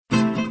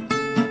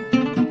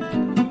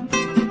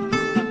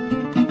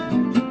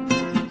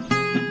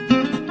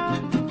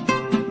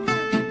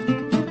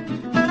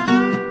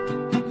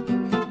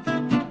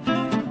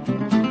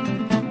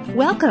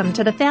Welcome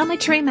to the Family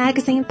Tree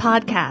Magazine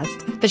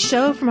podcast, the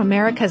show from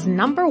America's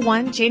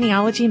 #1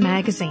 genealogy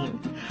magazine.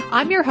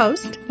 I'm your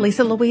host,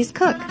 Lisa Louise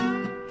Cook.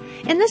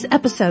 In this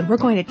episode, we're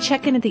going to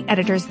check into the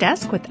editor's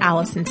desk with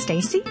Allison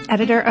Stacy,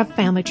 editor of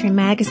Family Tree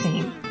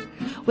Magazine.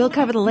 We'll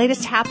cover the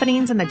latest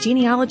happenings in the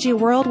genealogy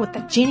world with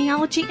the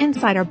genealogy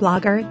insider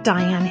blogger,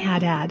 Diane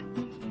Haddad.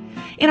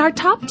 In our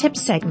top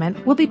tips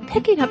segment, we'll be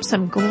picking up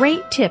some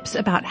great tips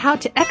about how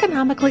to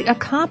economically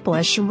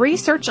accomplish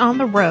research on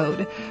the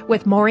road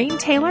with Maureen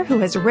Taylor, who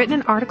has written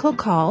an article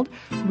called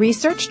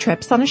Research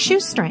Trips on a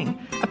Shoestring,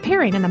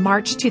 appearing in the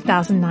March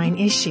 2009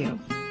 issue.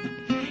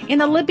 In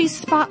the Libby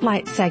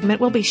Spotlight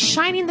segment, we'll be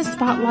shining the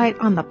spotlight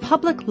on the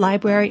Public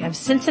Library of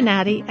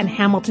Cincinnati and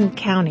Hamilton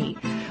County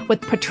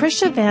with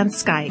Patricia Van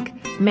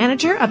Skyke,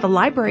 manager of the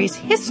library's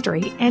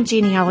History and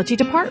Genealogy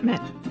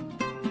Department.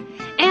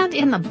 And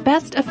in the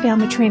Best of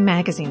Family Tree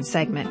Magazine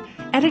segment,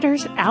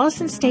 editors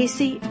Allison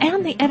Stacy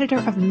and the editor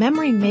of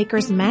Memory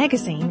Makers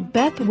Magazine,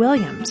 Beth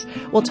Williams,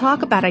 will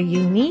talk about a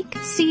unique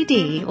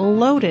CD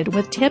loaded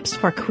with tips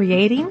for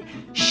creating,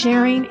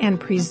 sharing, and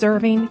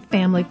preserving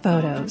family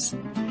photos.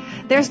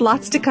 There's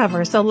lots to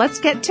cover, so let's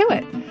get to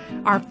it.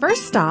 Our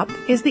first stop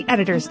is the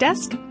editor's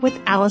desk with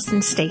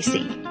Allison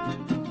Stacy.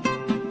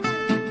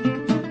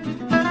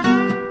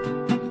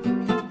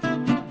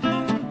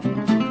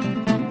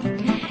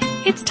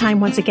 It's time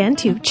once again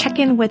to check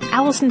in with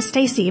Allison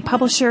Stacy,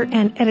 publisher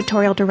and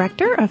editorial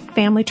director of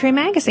Family Tree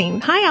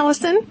Magazine. Hi,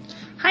 Allison.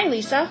 Hi,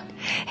 Lisa.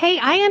 Hey,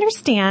 I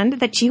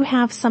understand that you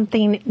have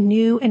something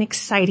new and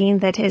exciting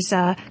that is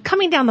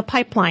coming down the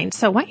pipeline.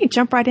 So why don't you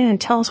jump right in and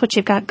tell us what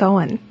you've got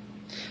going?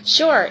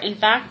 Sure. In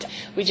fact,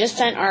 we just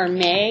sent our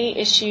May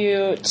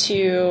issue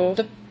to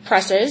the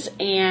presses,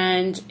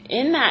 and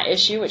in that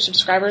issue, which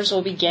subscribers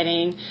will be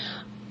getting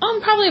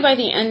probably by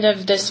the end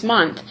of this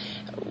month,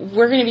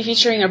 we're going to be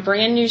featuring a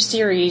brand new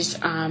series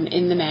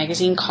in the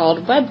magazine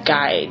called Web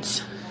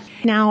Guides.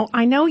 Now,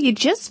 I know you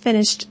just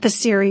finished the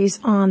series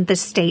on the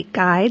state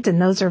guides,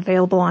 and those are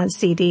available on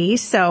CD.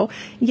 So,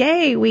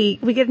 yay, we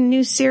get a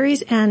new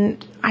series,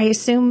 and I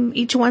assume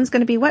each one's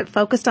going to be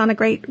focused on a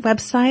great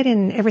website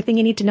and everything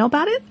you need to know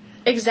about it?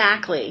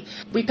 Exactly.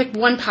 We picked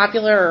one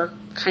popular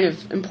kind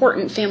of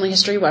important family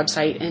history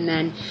website, and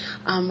then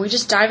we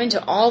just dive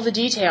into all the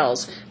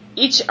details.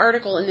 Each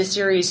article in the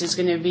series is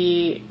going to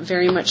be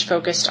very much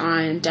focused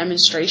on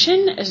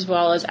demonstration as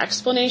well as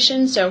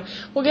explanation. So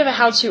we'll give a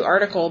how-to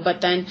article, but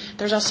then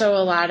there's also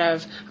a lot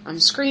of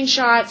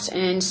screenshots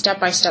and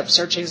step-by-step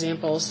search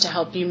examples to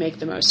help you make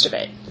the most of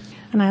it.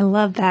 And I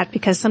love that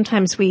because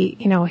sometimes we,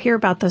 hear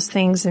about those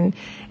things and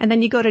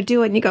then you go to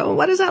do it and you go,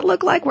 what does that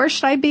look like? Where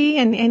should I be?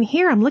 And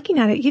here I'm looking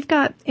at it. You've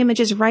got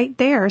images right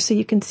there so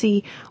you can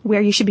see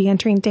where you should be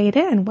entering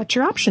data and what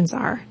your options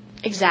are.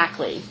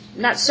 Exactly.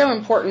 And that's so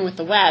important with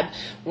the web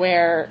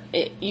where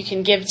you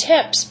can give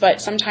tips, but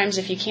sometimes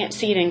if you can't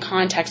see it in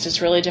context,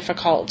 it's really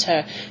difficult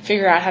to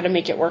figure out how to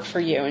make it work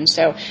for you. And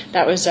so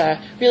that was a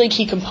really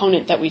key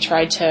component that we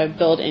tried to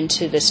build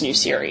into this new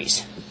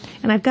series.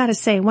 And I've got to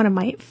say, one of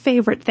my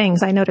favorite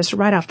things I noticed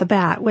right off the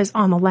bat was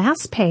on the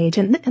last page,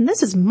 and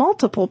this is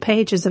multiple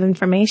pages of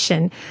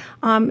information.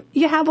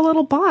 You have a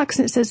little box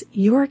and it says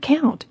your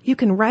account. You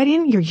can write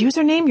in your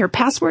username, your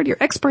password, your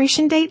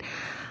expiration date.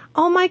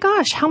 Oh my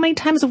gosh, how many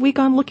times have we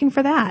gone looking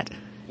for that?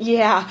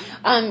 Yeah,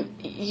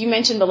 you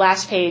mentioned the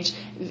last page.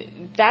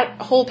 That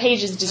whole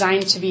page is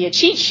designed to be a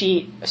cheat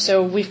sheet,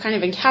 so we've kind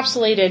of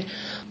encapsulated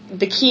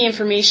the key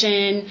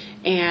information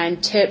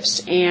and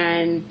tips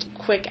and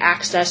quick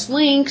access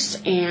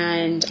links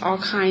and all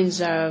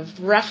kinds of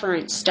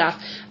reference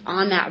stuff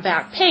on that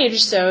back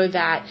page so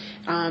that,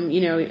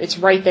 it's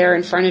right there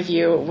in front of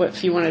you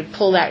if you want to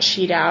pull that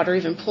sheet out or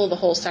even pull the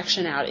whole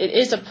section out. It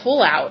is a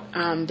pull out,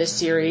 this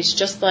series,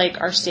 just like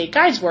our state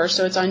guides were.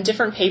 So it's on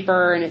different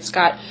paper and it's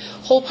got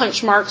hole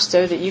punch marks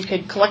so that you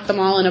could collect them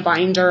all in a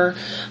binder,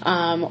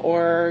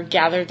 or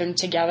gather them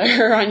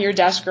together on your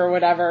desk or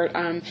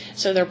whatever.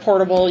 So they're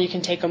portable. You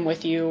can take them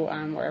with you,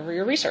 wherever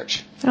you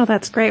research. Oh,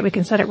 that's great. We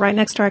can set it right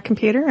next to our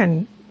computer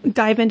and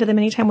dive into them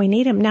anytime we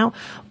need them. Now,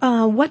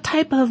 what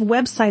type of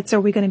websites are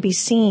we going to be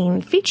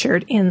seeing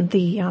featured in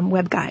the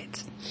web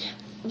guides?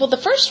 Well, the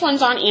first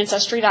one's on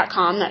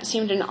Ancestry.com. That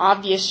seemed an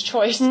obvious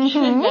choice,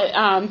 given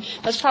that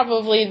that's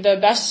probably the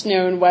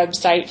best-known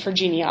website for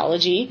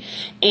genealogy.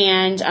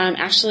 And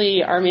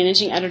actually, our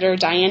managing editor,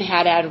 Diane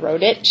Haddad,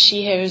 wrote it.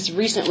 She has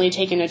recently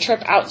taken a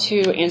trip out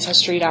to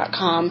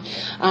Ancestry.com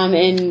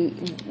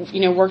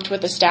and, worked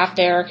with the staff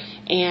there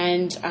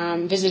and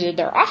visited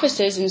their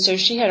offices. And so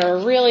she had a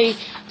really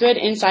good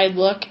inside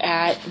look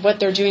at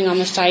what they're doing on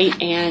the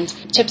site and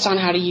tips on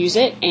how to use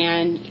it.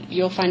 And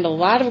you'll find a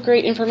lot of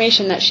great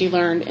information that she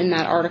learned in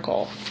that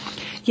article.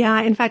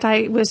 Yeah, in fact,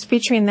 I was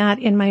featuring that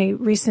in my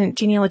recent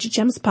Genealogy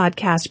Gems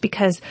podcast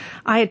because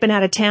I had been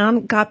out of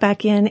town, got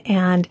back in,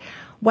 and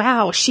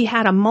wow, she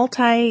had a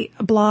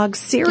multi-blog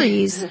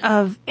series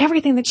of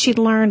everything that she'd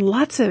learned,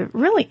 lots of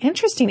really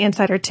interesting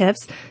insider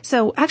tips.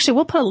 So actually,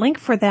 we'll put a link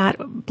for that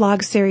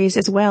blog series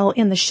as well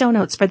in the show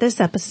notes for this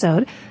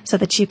episode so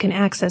that you can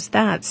access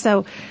that.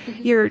 So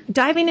you're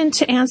diving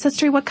into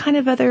Ancestry. What kind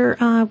of other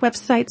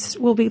websites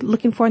we'll be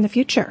looking for in the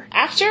future?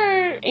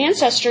 After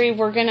Ancestry,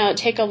 we're going to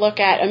take a look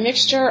at a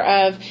mixture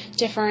of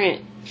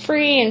different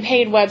free and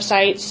paid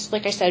websites,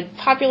 like I said,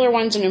 popular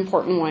ones and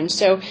important ones.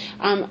 So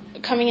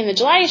coming in the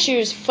July issue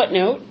is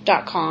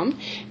footnote.com,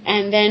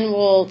 and then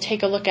we'll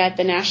take a look at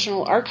the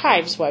National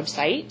Archives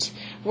website,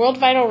 World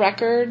Vital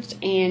Records,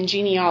 and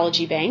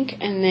Genealogy Bank.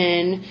 And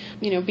then,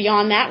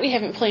 beyond that, we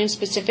haven't planned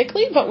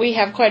specifically, but we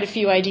have quite a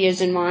few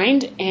ideas in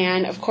mind.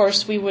 And, of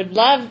course, we would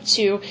love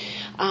to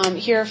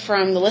hear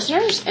from the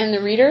listeners and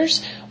the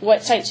readers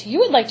what sites you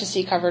would like to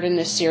see covered in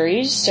this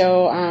series.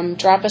 So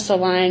drop us a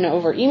line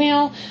over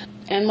email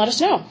and let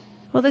us know.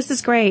 Well, this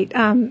is great.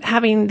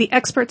 Having the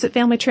experts at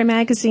Family Tree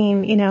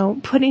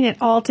Magazine, putting it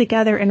all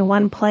together in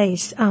one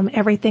place,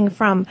 everything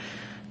from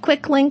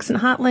quick links and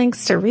hot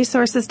links to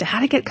resources to how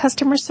to get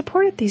customer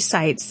support at these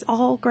sites.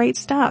 All great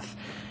stuff.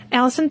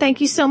 Allison, thank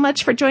you so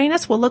much for joining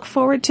us. We'll look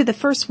forward to the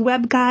first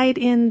web guide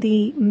in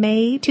the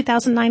May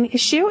 2009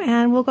 issue,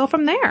 and we'll go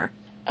from there.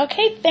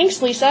 Okay,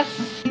 thanks, Lisa.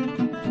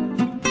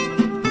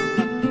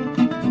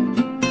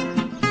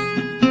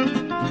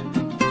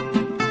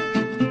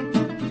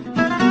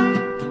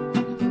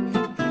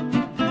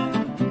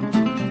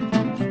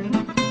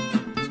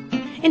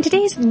 In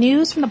today's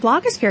News from the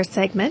Blogosphere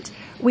segment,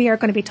 we are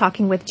going to be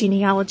talking with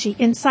genealogy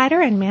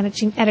insider and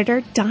managing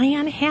editor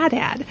Diane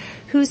Haddad,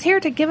 who's here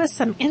to give us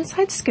some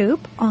inside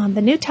scoop on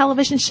the new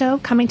television show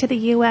coming to the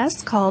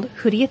U.S. called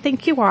Who Do You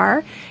Think You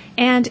Are?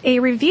 And a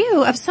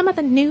review of some of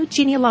the new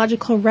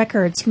genealogical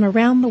records from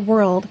around the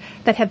world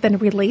that have been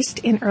released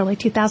in early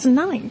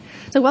 2009.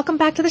 So welcome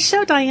back to the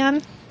show,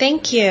 Diane.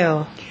 Thank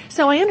you.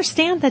 So I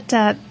understand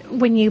that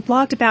when you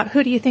blogged about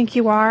Who Do You Think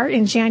You Are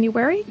in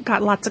January,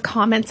 got lots of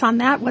comments on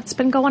that. What's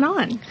been going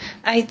on?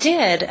 I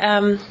did.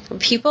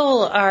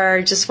 People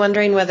are just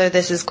wondering whether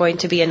this is going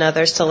to be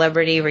another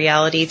celebrity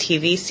reality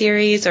TV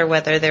series or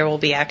whether there will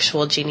be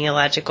actual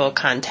genealogical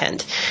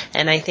content.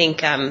 And I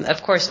think,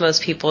 of course,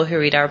 most people who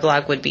read our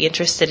blog would be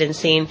interested in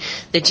seeing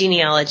the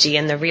genealogy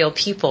and the real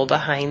people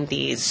behind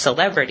these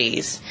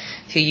celebrities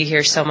who you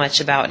hear so much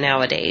about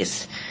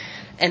nowadays.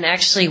 And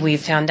actually, we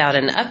found out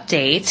an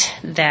update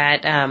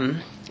that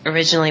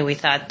originally we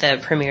thought the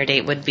premiere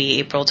date would be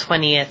April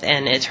 20th,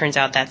 and it turns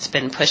out that's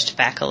been pushed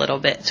back a little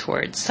bit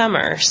towards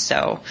summer.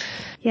 So,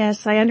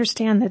 yes, I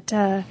understand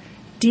that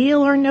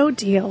Deal or No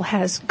Deal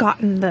has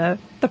gotten the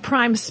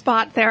prime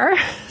spot there.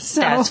 So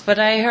that's what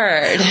I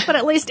heard. But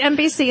at least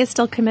NBC is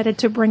still committed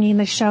to bringing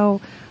the show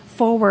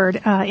forward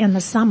in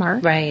the summer.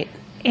 Right.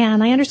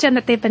 And I understand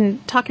that they've been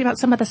talking about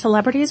some of the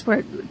celebrities.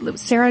 Where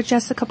Sarah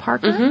Jessica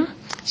Parker? Mm-hmm.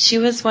 She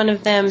was one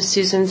of them,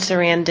 Susan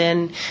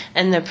Sarandon,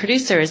 and the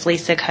producer is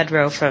Lisa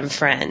Kudrow from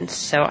Friends.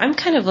 So I'm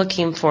kind of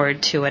looking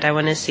forward to it. I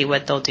want to see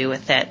what they'll do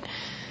with it.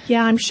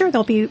 Yeah, I'm sure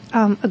there'll be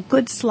a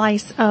good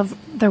slice of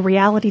the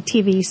reality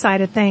TV side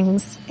of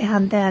things,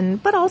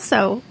 but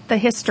also the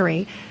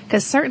history,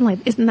 because certainly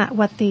isn't that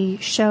what the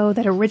show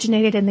that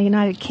originated in the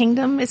United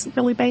Kingdom is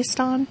really based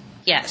on?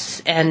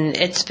 Yes, and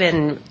it's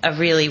been a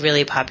really,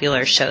 really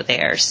popular show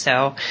there.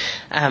 So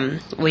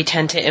we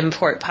tend to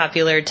import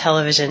popular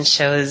television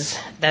shows.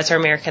 That's where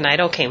American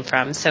Idol came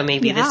from. So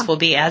maybe this will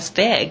be as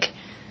big.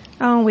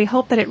 Oh, we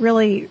hope that it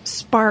really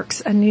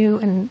sparks a new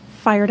and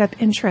fired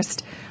up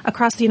interest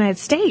across the United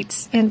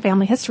States in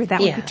family history. That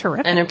would be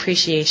terrific. An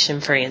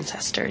appreciation for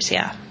ancestors,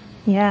 yeah.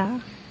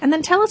 Yeah. And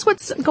then tell us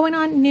what's going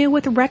on new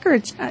with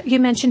records.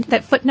 You mentioned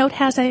that Footnote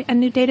has a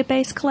new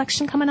database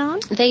collection coming on.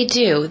 They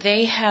do.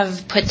 They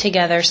have put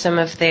together some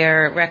of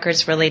their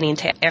records relating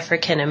to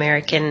African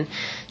American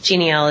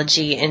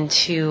genealogy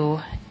into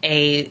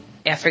a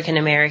African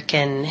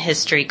American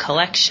history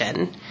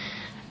collection.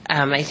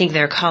 I think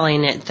they're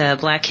calling it the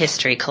Black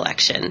History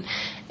Collection.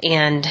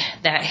 And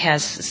that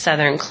has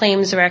Southern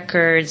claims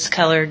records,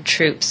 colored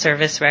troop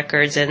service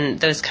records, and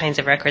those kinds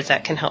of records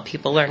that can help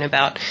people learn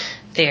about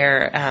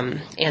their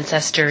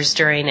ancestors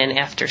during and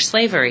after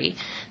slavery.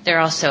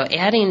 They're also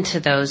adding to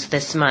those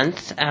this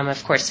month.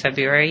 Of course,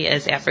 February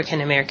is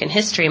African American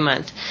History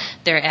Month.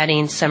 They're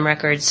adding some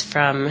records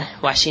from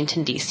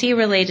Washington, D.C.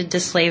 related to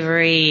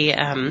slavery,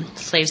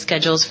 slave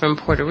schedules from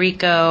Puerto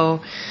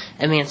Rico,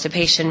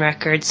 emancipation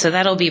records. So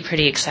that'll be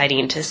pretty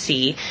exciting to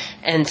see.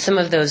 And some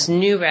of those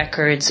new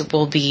records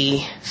will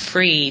be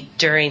free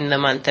during the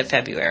month of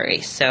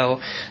February.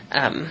 So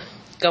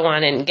go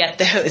on and get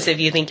those if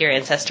you think your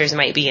ancestors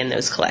might be in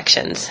those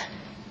collections.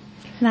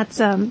 And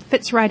that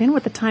fits right in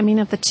with the timing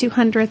of the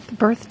 200th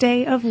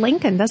birthday of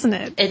Lincoln, doesn't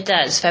it? It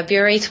does,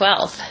 February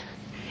 12th.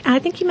 And I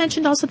think you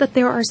mentioned also that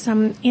there are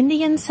some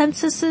Indian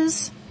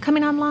censuses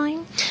coming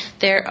online.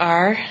 There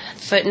are.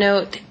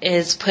 Footnote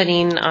is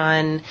putting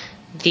on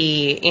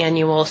the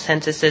annual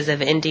censuses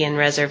of Indian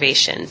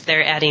reservations.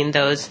 They're adding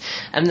those.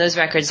 Those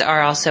records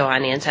are also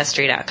on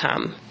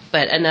Ancestry.com.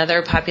 but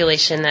another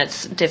population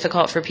that's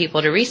difficult for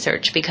people to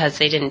research because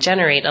they didn't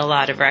generate a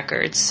lot of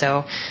records.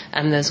 So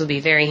those would be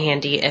very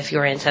handy if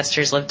your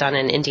ancestors lived on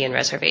an Indian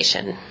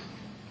reservation.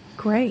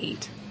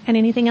 Great. And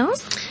anything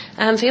else?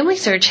 Family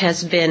Search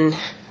has been...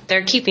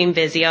 They're keeping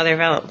busy. All their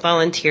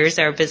volunteers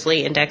are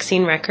busily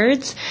indexing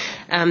records.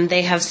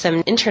 They have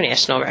some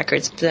international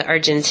records, the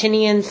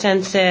Argentinian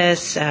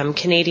census,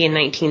 Canadian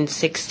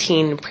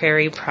 1916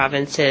 prairie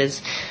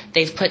provinces.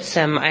 They've put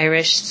some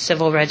Irish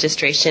civil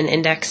registration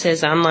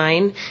indexes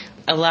online.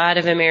 A lot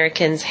of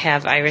Americans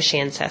have Irish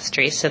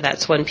ancestry, so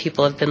that's one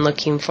people have been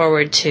looking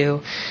forward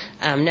to.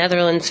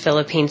 Netherlands,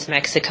 Philippines,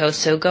 Mexico.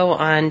 So go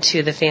on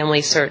to the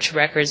Family Search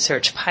Record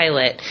Search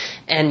Pilot,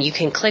 and you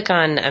can click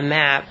on a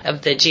map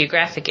of the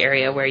geographic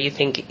area where you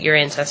think your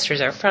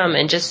ancestors are from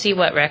and just see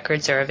what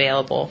records are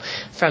available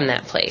from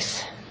that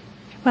place.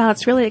 Well,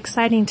 it's really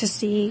exciting to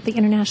see the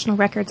international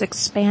records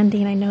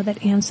expanding. I know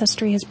that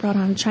Ancestry has brought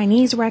on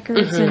Chinese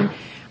records, and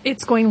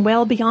it's going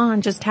well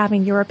beyond just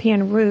having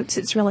European roots.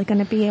 It's really going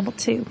to be able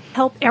to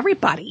help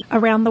everybody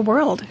around the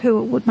world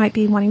who might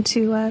be wanting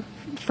to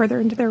further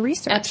into their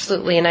research.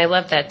 Absolutely, and I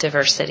love that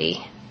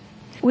diversity.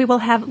 We will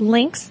have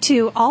links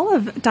to all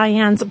of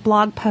Diane's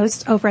blog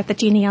posts over at the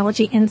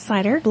Genealogy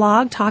Insider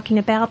blog, talking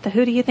about the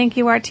Who Do You Think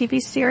You Are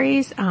TV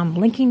series,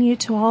 linking you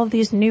to all of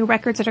these new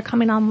records that are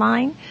coming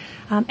online.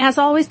 As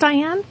always,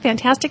 Diane,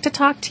 fantastic to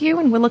talk to you,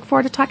 and we look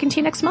forward to talking to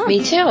you next month.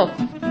 Me too.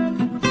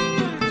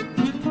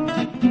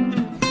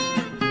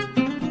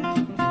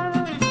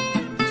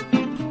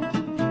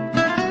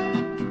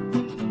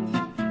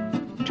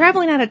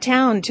 Traveling out of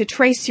town to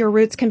trace your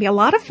roots can be a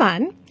lot of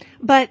fun,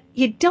 but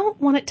you don't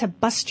want it to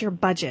bust your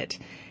budget.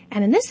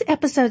 And in this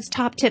episode's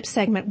Top Tips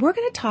segment, we're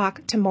going to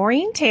talk to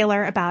Maureen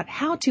Taylor about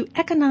how to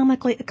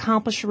economically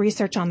accomplish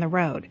research on the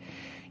road.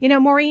 You know,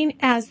 Maureen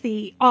is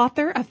the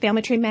author of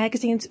Family Tree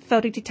Magazine's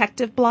Photo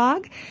Detective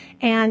blog,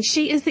 and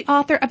she is the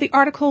author of the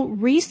article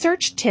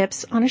Research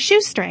Tips on a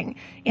Shoestring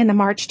in the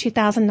March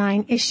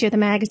 2009 issue of the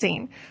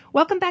magazine.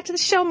 Welcome back to the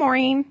show,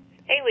 Maureen.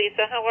 Hey,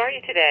 Lisa. How are you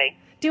today?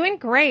 Doing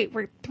great.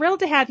 We're thrilled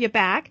to have you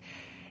back.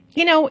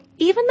 You know,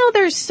 even though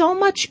there's so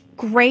much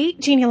great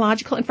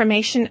genealogical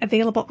information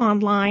available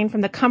online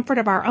from the comfort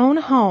of our own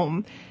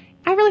home,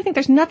 I really think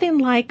there's nothing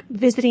like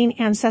visiting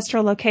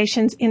ancestral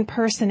locations in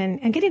person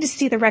and getting to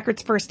see the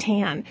records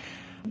firsthand.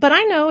 But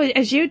I know,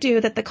 as you do,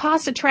 that the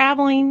cost of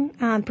traveling,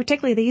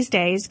 particularly these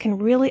days, can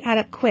really add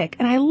up quick.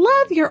 And I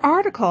love your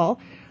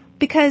article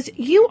because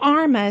you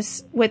arm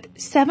us with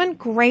 7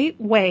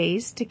 great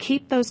ways to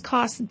keep those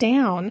costs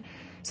down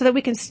so that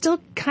we can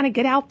still kind of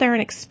get out there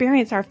and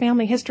experience our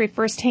family history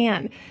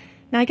firsthand.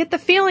 Now, I get the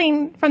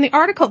feeling from the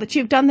article that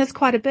you've done this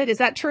quite a bit. Is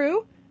that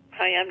true?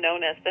 I am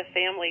known as the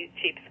family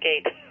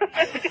cheapskate.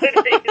 That's a good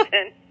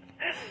reason.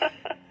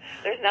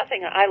 There's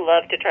nothing, I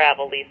love to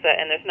travel, Lisa,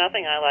 and there's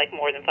nothing I like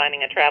more than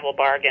finding a travel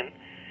bargain.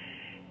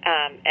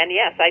 And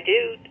yes, I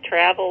do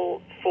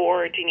travel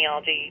for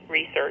genealogy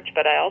research,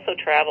 but I also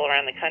travel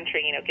around the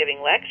country, you know,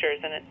 giving lectures,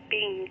 and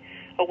being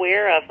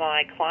aware of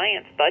my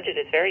client's budget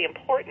is very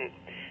important.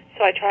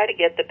 So I try to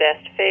get the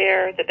best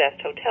fare, the best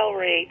hotel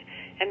rate,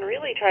 and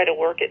really try to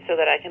work it so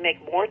that I can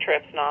make more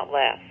trips, not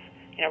less.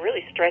 You know,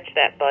 really stretch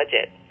that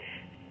budget.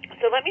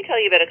 So let me tell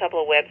you about a couple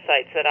of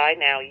websites that I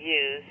now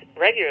use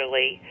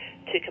regularly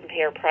to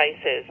compare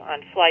prices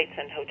on flights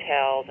and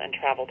hotels and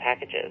travel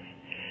packages.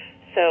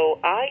 So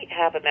I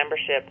have a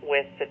membership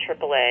with the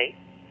AAA,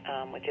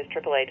 which is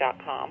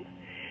AAA.com,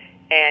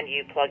 and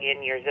you plug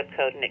in your zip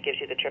code and it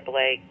gives you the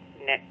AAA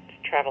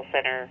travel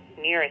center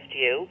nearest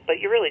you, but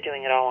you're really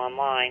doing it all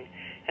online.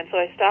 And so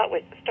I start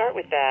with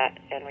that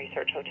and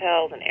research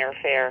hotels and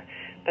airfare,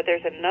 but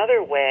there's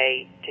another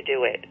way to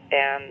do it,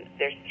 and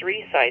there's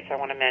 3 sites I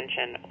want to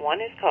mention.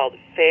 One is called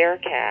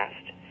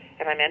Farecast,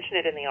 and I mentioned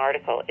it in the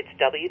article. It's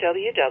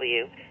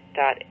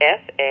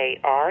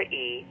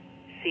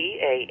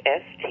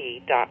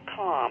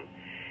www.farecast.com.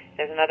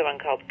 There's another one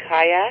called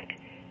Kayak,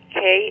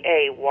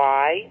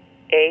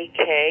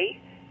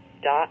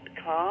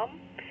 KAYAK.com.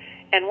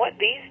 And what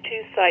these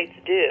 2 sites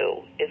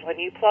do is when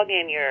you plug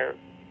in your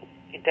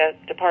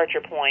departure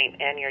point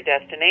and your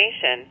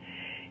destination,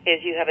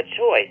 is you have a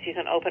choice. You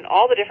can open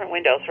all the different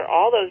windows for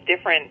all those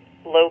different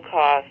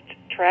low-cost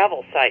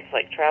travel sites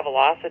like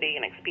Travelocity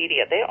and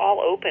Expedia. They all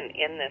open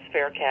in this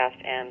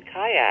Farecast and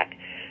Kayak.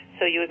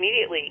 So you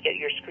immediately get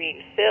your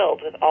screen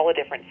filled with all the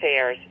different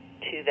fares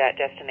to that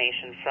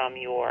destination from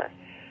your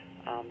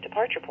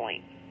departure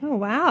point. Oh,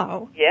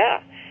 wow.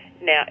 Yeah.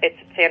 Now, it's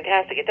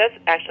fantastic. It does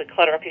actually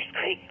clutter up your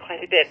screen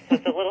quite a bit, so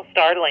it's a little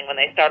startling when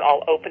they start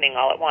all opening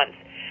all at once.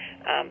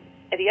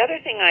 The other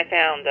thing I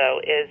found, though,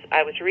 is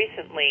I was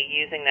recently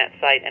using that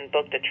site and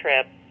booked a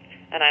trip,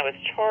 and I was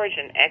charged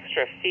an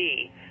extra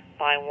fee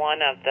by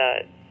one of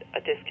the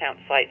discount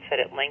sites that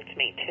it linked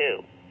me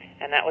to,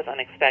 and that was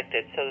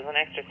unexpected. So there's an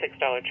extra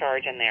 $6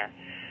 charge in there.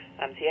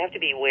 So you have to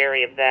be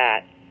wary of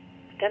that.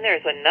 Then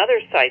there's another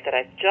site that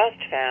I've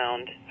just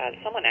found.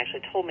 Someone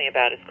actually told me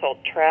about. It's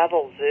called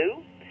Travel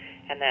Zoo,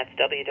 and that's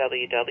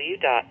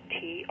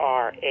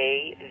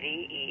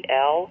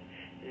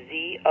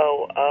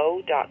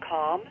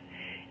www.travelzoo.com.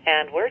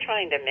 And we're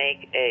trying to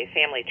make a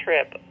family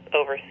trip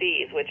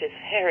overseas, which is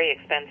very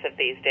expensive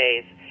these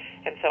days.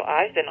 And so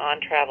I've been on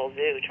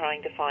Travelzoo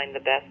trying to find the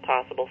best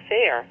possible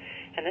fare.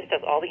 And this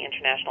does all the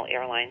international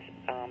airlines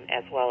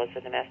as well as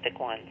the domestic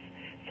ones.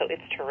 So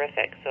it's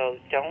terrific. So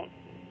don't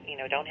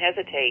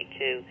hesitate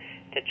to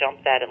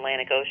jump that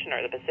Atlantic Ocean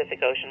or the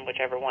Pacific Ocean,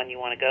 whichever one you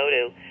want to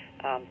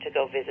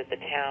go visit the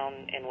town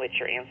in which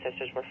your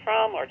ancestors were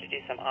from, or to do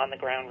some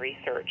on-the-ground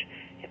research.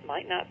 It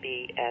might not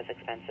be as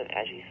expensive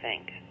as you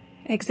think.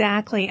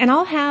 Exactly. And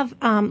I'll have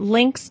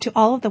links to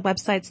all of the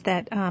websites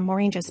that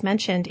Maureen just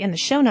mentioned in the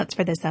show notes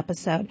for this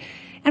episode.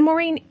 And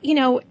Maureen,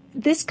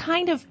 this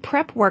kind of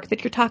prep work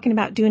that you're talking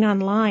about doing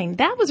online,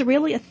 that was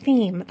really a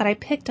theme that I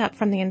picked up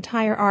from the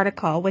entire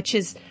article, which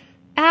is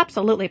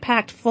absolutely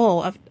packed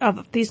full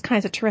of these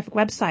kinds of terrific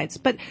websites.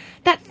 But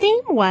that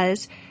theme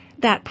was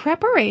that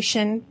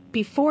preparation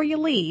before you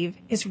leave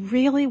is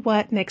really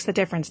what makes the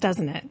difference,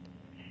 doesn't it?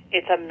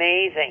 It's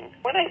amazing.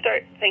 When I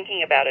start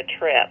thinking about a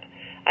trip,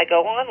 I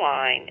go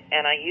online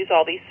and I use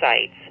all these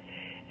sites,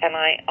 and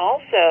I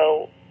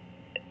also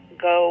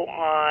go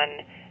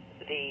on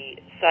the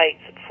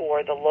sites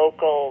for the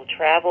local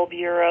travel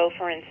bureau,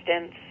 for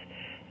instance,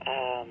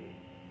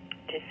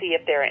 to see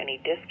if there are any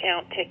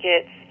discount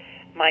tickets.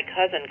 My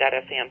cousin got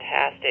a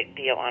fantastic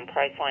deal on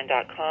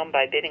Priceline.com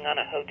by bidding on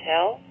a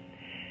hotel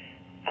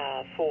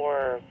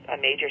for a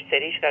major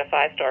city. She got a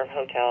 5-star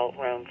hotel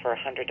room for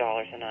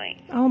 $100 a night.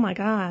 Oh, my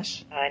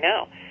gosh. I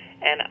know.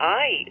 And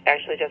I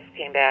actually just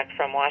came back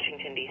from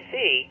Washington,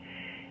 D.C.,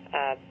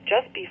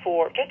 just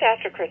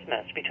after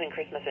Christmas, between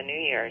Christmas and New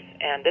Year's.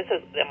 And this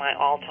is my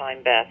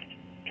all-time best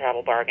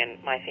travel bargain.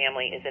 My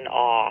family is in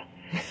awe.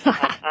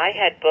 I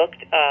had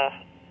booked a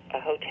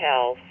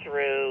hotel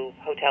through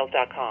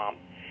Hotels.com.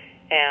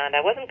 And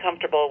I wasn't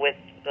comfortable with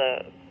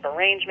the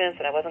arrangements,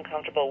 and I wasn't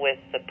comfortable with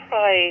the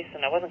price,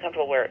 and I wasn't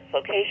comfortable where its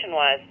location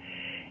was.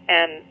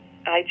 And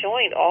I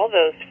joined all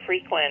those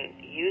frequent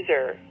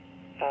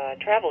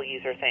travel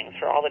user things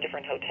for all the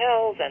different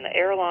hotels and the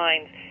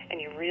airlines, and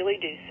you really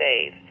do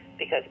save.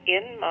 Because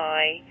in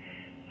my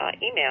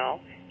email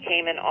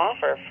came an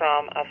offer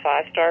from a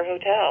 5-star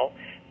hotel.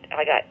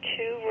 I got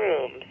 2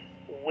 rooms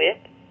with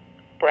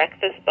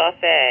breakfast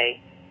buffet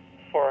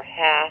for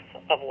half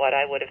of what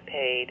I would have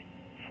paid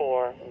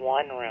for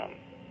 1 room.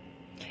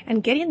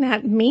 And getting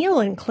that meal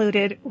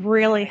included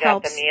really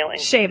helps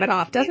shave it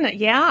off, doesn't it?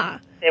 Yeah.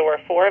 There were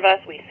 4 of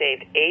us. We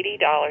saved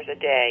 $80 a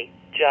day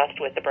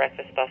just with the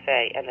breakfast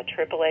buffet, and the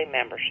AAA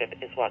membership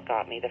is what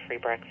got me the free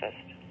breakfast.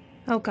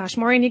 Oh, gosh,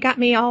 Maureen, you got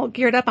me all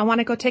geared up. I want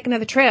to go take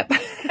another trip.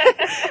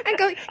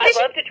 I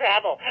love to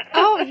travel.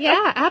 Oh,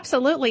 yeah,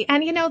 absolutely.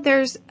 And,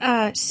 there's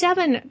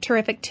 7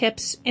 terrific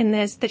tips in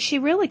this that she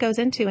really goes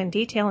into in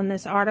detail in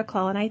this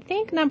article. And I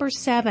think number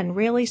 7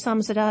 really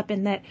sums it up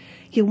in that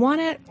you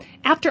want to,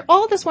 after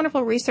all this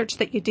wonderful research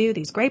that you do,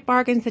 these great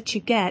bargains that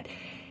you get,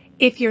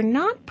 if you're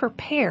not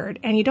prepared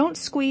and you don't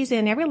squeeze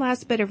in every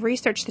last bit of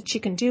research that you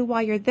can do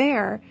while you're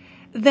there,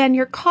 then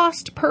your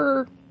cost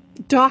per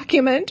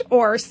document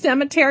or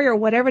cemetery or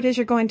whatever it is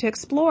you're going to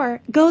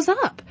explore goes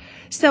up.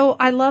 So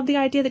I love the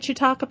idea that you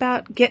talk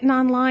about getting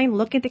online,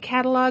 looking at the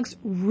catalogs,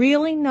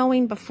 really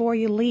knowing before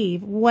you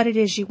leave what it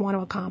is you want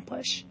to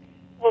accomplish.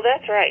 Well,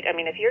 that's right. I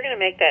mean, if you're going to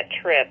make that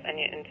trip, and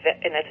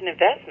it's an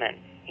investment,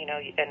 and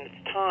it's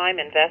time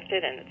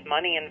invested and it's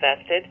money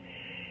invested,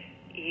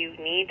 you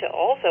need to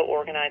also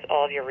organize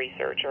all of your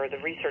research, or the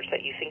research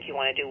that you think you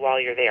want to do while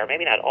you're there.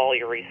 Maybe not all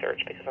your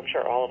research, because I'm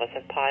sure all of us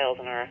have piles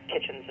in our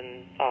kitchens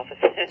and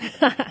offices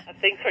of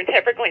things we're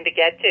never going to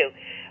get to.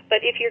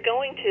 But if you're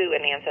going to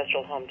an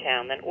ancestral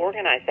hometown, then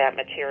organize that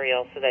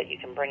material so that you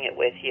can bring it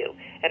with you.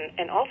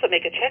 And also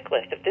make a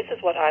checklist of this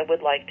is what I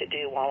would like to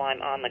do while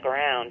I'm on the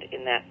ground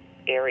in that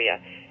area.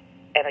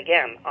 And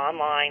again,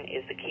 online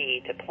is the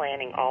key to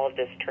planning all of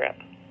this trip.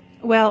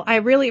 Well, I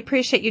really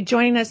appreciate you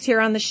joining us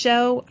here on the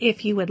show.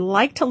 If you would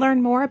like to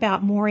learn more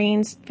about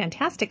Maureen's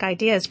fantastic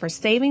ideas for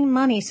saving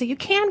money so you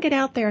can get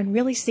out there and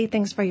really see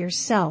things for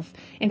yourself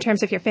in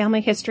terms of your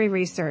family history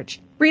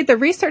research, read the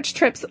Research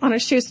Trips on a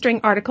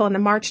Shoestring article in the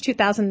March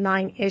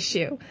 2009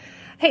 issue.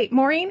 Hey,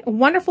 Maureen,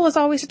 wonderful as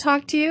always to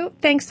talk to you.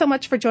 Thanks so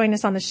much for joining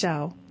us on the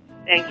show.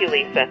 Thank you,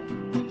 Lisa.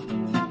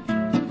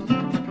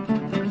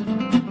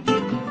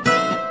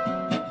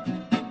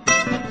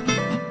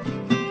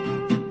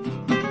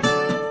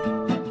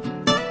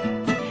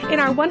 In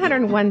our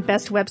 101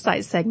 Best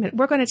Website segment,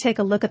 we're going to take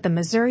a look at the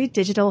Missouri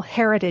Digital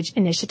Heritage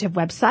Initiative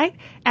website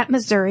at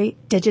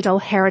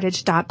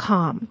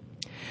MissouriDigitalHeritage.com.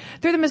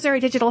 Through the Missouri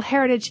Digital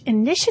Heritage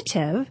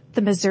Initiative,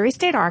 the Missouri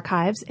State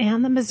Archives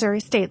and the Missouri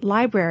State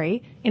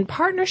Library, in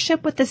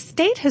partnership with the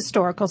State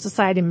Historical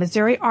Society of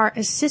Missouri, are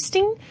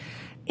assisting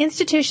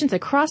institutions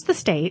across the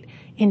state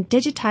in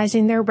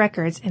digitizing their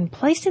records and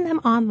placing them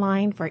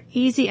online for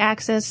easy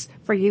access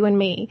for you and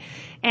me.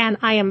 And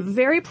I am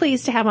very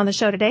pleased to have on the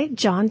show today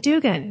John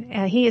Dugan.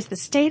 He is the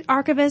state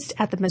archivist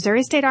at the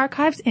Missouri State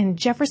Archives in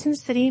Jefferson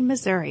City,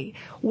 Missouri.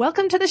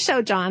 Welcome to the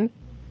show, John.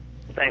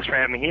 Thanks for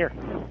having me here.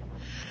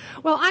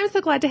 Well, I'm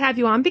so glad to have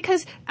you on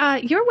because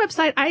your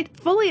website, I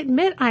fully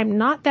admit I'm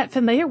not that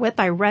familiar with.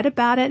 I read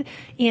about it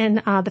in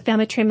the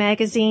Family Tree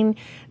magazine.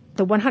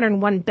 The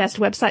 101 best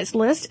websites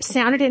list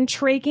sounded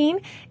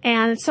intriguing.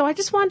 And so I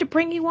just wanted to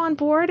bring you on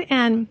board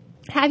and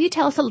have you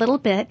tell us a little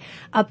bit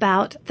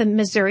about the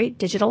Missouri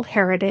Digital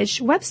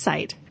Heritage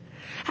website.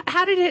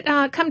 How did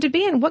it come to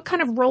be, and what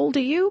kind of role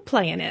do you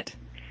play in it?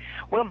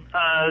 Well,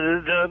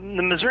 the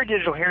Missouri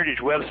Digital Heritage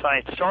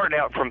website started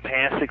out from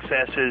past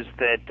successes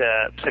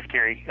that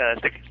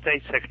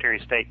State Secretary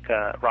of State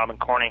Robin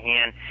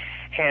Carnahan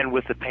had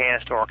with the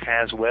past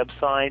archives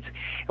websites,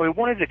 and we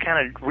wanted to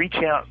kind of reach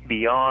out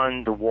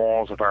beyond the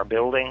walls of our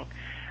building.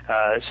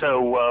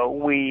 So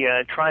we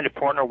tried to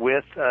partner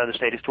with the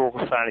State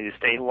Historical Society, the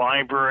State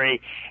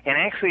Library, and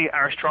actually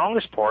our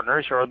strongest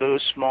partners are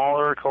those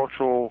smaller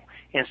cultural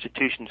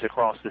institutions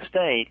across the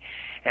state,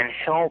 and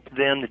help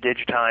them to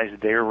digitize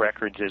their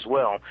records as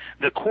well.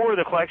 The core of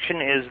the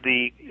collection is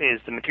the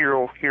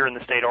material here in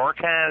the state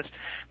archives,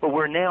 but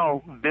we're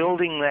now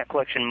building that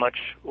collection much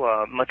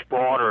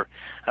broader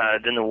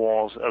than the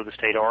walls of the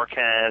state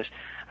archives.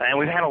 And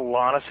we've had a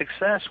lot of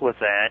success with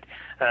that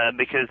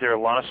because there are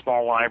a lot of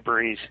small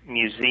libraries,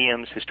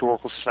 museums,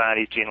 historical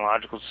societies,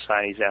 genealogical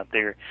societies out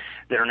there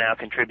that are now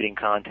contributing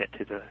content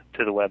to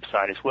the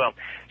website as well.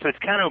 So it's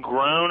kind of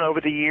grown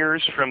over the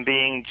years from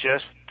being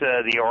just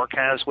the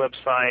archives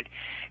website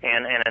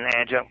and an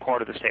adjunct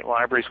part of the state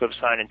library's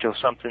website into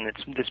something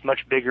that's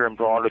much bigger and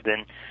broader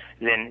than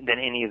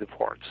any of the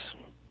parts.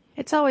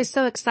 It's always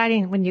so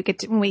exciting when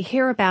we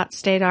hear about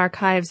state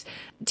archives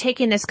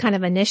taking this kind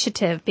of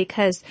initiative,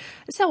 because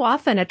so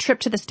often a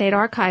trip to the state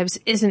archives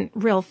isn't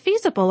real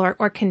feasible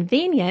or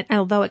convenient,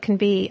 although it can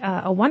be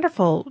a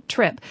wonderful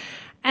trip.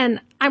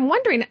 And I'm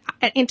wondering,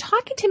 in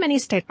talking to many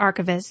state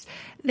archivists,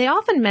 they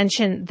often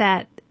mention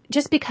that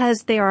just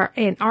because they are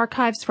in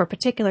archives for a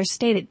particular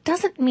state, it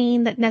doesn't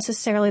mean that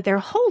necessarily their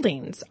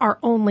holdings are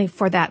only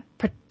for that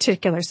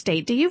particular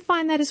state. Do you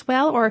find that as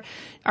well, or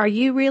are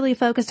you really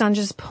focused on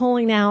just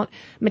pulling out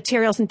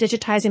materials and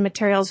digitizing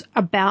materials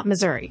about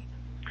Missouri?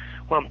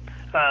 Well,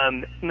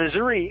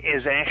 Missouri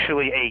is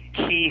actually a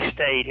key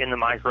state in the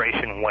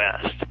migration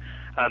west.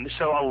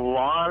 So a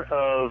lot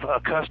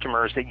of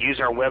customers that use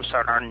our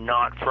website are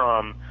not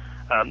from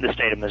the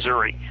state of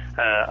Missouri.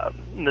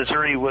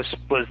 Missouri was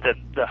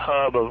the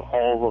hub of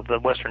all of the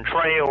Western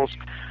trails,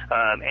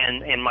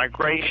 and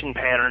migration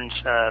patterns,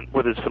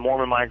 whether it's the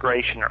Mormon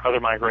migration or other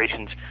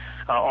migrations,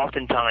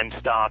 oftentimes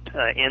stopped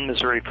in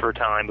Missouri for a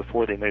time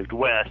before they moved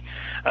west.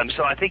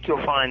 So I think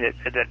you'll find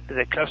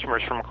that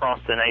customers from across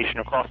the nation,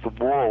 across the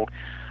world,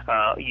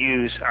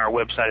 use our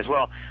website as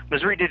well.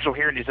 Missouri Digital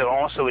Heritage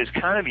also is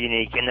kind of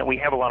unique in that we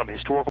have a lot of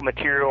historical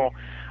material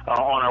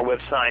on our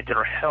website that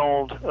are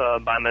held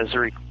by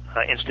Missouri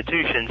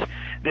institutions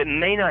that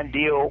may not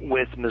deal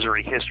with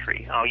Missouri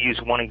history. I'll use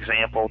one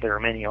example. There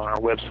are many on our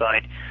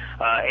website,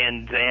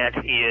 and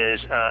that is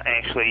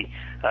actually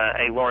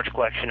a large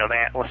collection of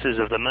atlases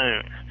of the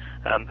moon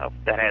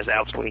that has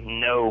absolutely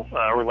no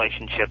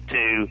relationship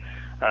to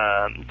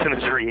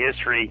Missouri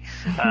history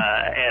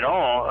at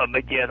all,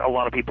 but yet a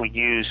lot of people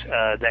use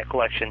that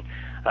collection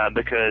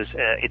because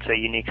it's a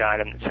unique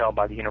item that's held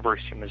by the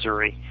University of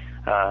Missouri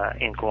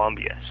in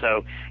Columbia.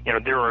 So,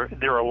 there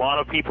are a lot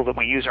of people that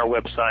we use our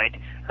website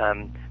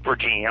for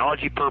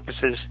genealogy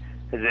purposes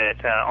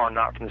that are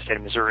not from the state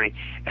of Missouri,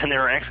 and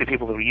there are actually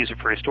people that will use it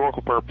for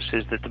historical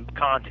purposes that the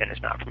content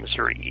is not from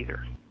Missouri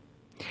either.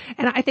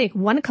 And I think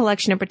one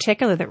collection in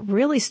particular that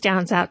really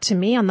stands out to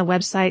me on the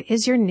website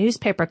is your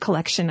newspaper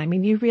collection. I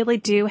mean, you really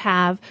do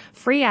have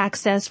free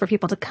access for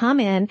people to come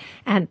in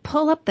and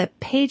pull up the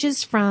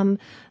pages from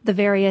the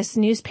various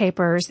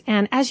newspapers.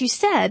 And as you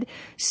said,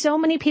 so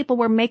many people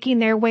were making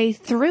their way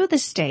through the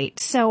state.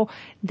 So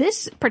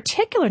this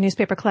particular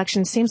newspaper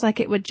collection seems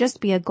like it would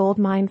just be a gold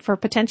mine for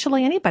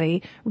potentially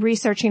anybody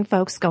researching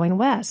folks going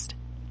west.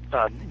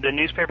 The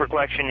newspaper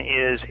collection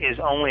is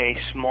only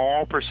a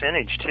small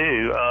percentage,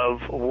 too,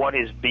 of what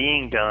is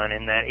being done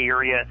in that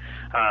area.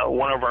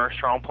 One of our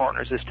strong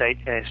partners, the State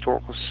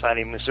Historical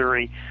Society of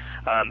Missouri,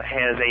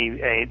 has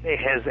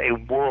a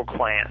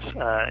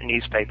world-class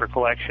newspaper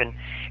collection,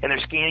 and they're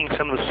scanning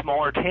some of the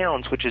smaller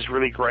towns, which is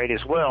really great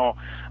as well,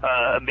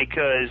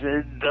 because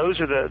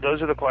those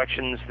are the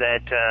collections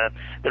that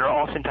are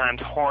oftentimes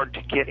hard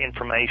to get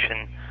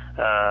information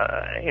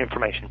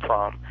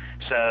from.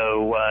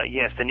 So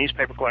yes, the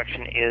newspaper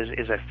collection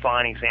is a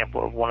fine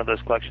example of one of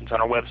those collections on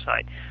our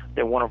website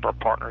that one of our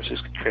partners is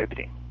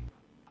contributing.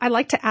 I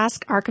like to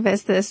ask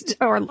archivists this,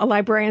 or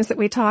librarians that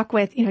we talk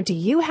with, do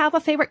you have a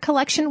favorite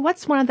collection?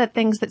 What's one of the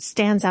things that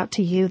stands out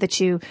to you that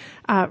you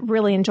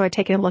really enjoy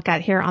taking a look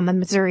at here on the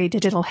Missouri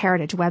Digital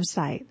Heritage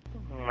website?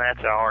 That's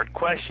a hard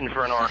question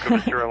for an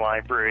archivist or a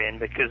librarian,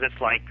 because that's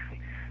like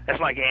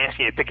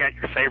asking you to pick out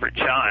your favorite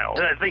child.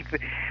 I think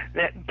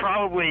that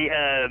probably,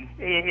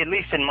 at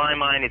least in my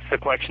mind, it's the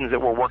collections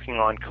that we're working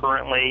on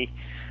currently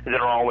that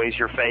are always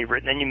your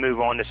favorite. And then you move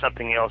on to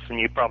something else and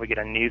you probably get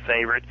a new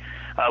favorite.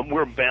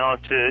 We're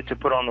about to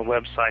put on the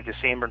website the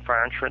Sanborn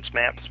Fire Insurance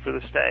maps for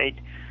the state.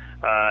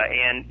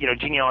 And,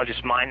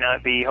 genealogists might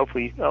not be,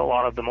 hopefully a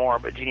lot of them are,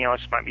 but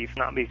genealogists might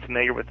not be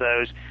familiar with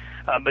those.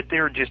 But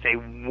they're just a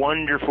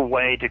wonderful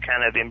way to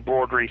kind of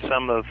embroidery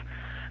some of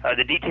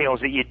the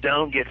details that you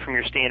don't get from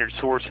your standard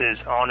sources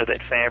onto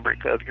that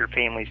fabric of your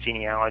family's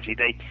genealogy.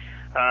 They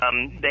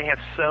have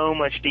so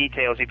much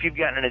details. If you've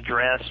got an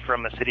address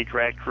from a city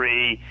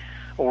directory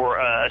or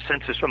a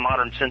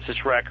modern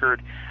census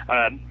record,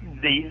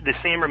 the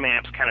SAMR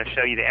maps kind of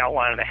show you the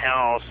outline of the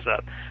house,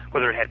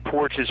 whether it had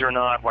porches or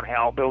not, what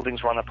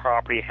buildings were on the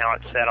property, how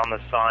it sat on the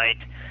site.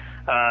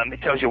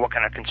 It tells you what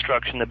kind of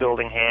construction the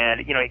building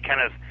had.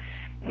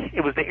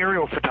 It was the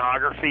aerial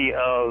photography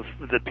of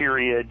the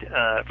period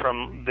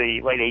from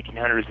the late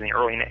 1800s and the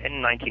early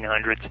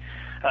 1900s.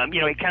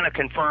 It kind of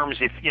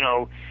confirms if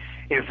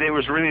it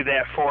was really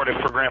that far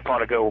for Grandpa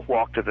to go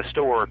walk to the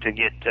store to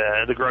get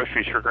the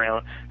groceries for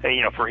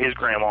for his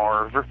grandma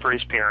or for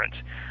his parents,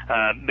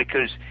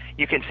 because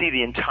you can see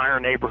the entire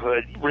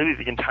neighborhood, really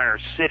the entire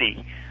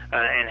city,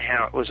 and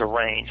how it was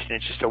arranged. And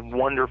it's just a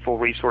wonderful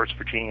resource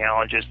for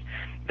genealogists.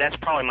 That's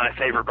probably my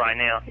favorite right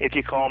now. If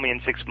you call me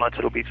in 6 months,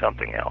 it'll be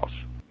something else.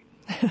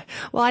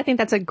 Well, I think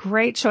that's a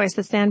great choice.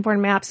 The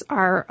Sanborn maps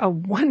are a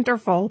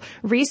wonderful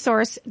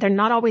resource. They're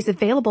not always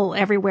available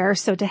everywhere,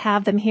 so to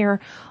have them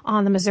here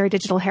on the Missouri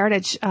Digital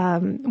Heritage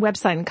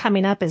website and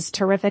coming up is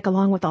terrific,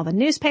 along with all the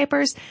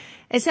newspapers.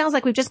 It sounds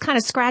like we've just kind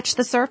of scratched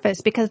the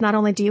surface, because not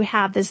only do you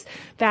have this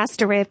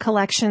vast array of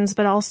collections,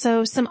 but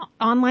also some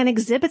online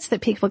exhibits that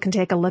people can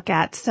take a look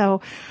at.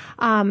 So,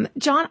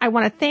 John, I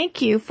want to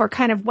thank you for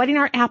kind of whetting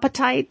our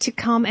appetite to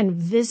come and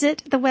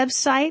visit the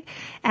website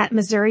at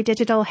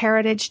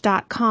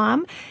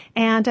MissouriDigitalHeritage.com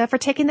and for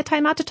taking the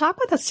time out to talk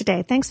with us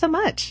today. Thanks so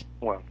much.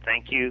 Well,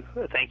 thank you.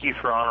 Thank you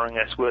for honoring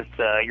us with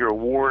your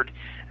award,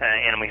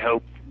 and we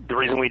hope the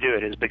reason we do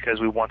it is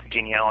because we want the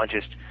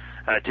genealogist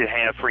to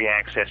have free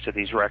access to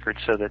these records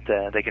so that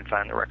they can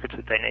find the records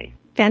that they need.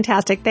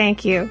 Fantastic.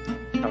 Thank you.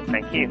 Oh,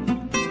 thank you.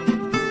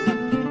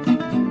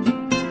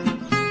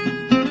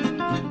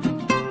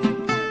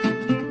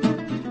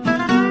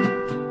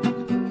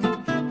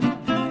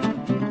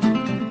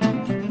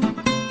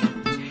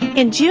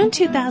 In June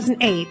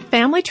 2008,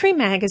 Family Tree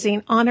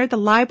magazine honored the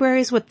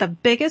libraries with the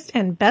biggest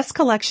and best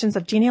collections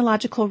of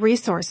genealogical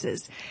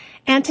resources.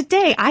 And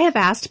today I have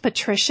asked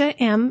Patricia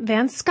M.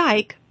 Van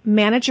Skyke,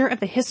 manager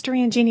of the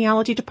History and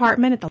Genealogy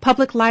Department at the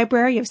Public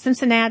Library of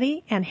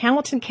Cincinnati and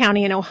Hamilton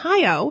County in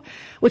Ohio,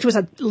 which was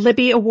a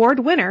Libby Award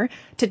winner,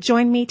 to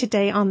join me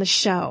today on the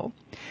show.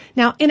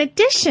 Now, in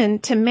addition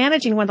to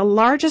managing one of the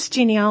largest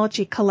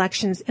genealogy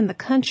collections in the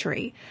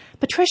country,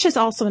 Patricia is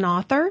also an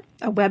author,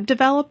 a web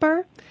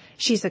developer.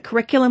 She's a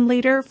curriculum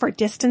leader for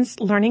distance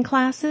learning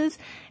classes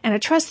and a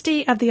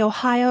trustee of the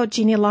Ohio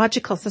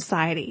Genealogical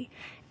Society.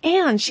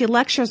 And she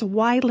lectures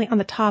widely on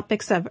the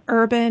topics of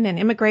urban and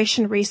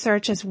immigration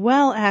research as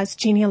well as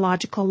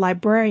genealogical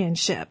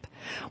librarianship.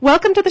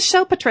 Welcome to the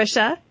show,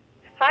 Patricia.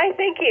 Hi,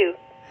 thank you.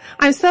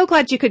 I'm so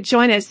glad you could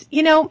join us.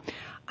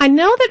 I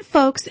know that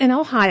folks in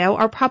Ohio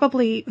are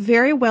probably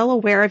very well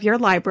aware of your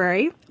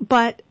library,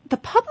 but the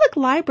Public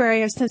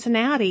Library of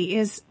Cincinnati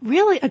is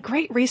really a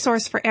great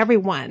resource for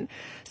everyone.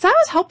 So I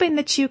was hoping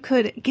that you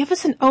could give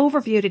us an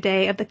overview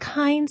today of the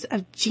kinds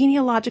of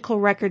genealogical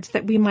records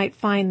that we might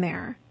find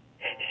there.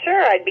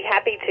 Sure, I'd be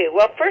happy to.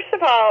 Well, first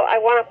of all, I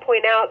want to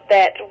point out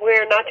that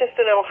we're not just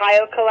an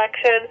Ohio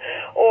collection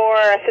or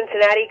a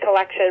Cincinnati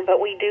collection, but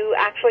we do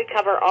actually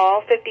cover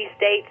all 50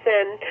 states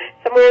and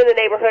somewhere in the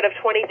neighborhood of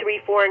 23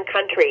 foreign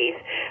countries.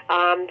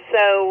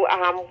 So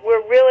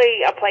we're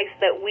really a place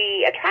that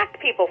we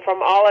attract people from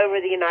all over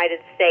the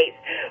United States.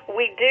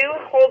 We do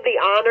hold the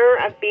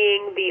honor of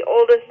being the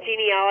oldest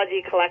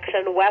genealogy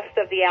collection west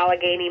of the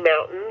Allegheny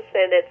Mountains,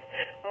 and it's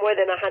more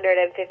than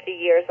 150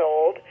 years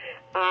old.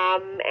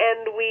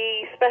 And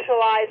we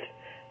specialize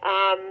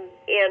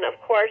in, of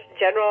course,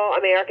 general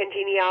American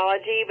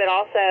genealogy, but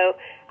also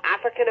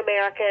African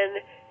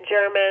American,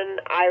 German,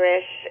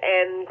 Irish,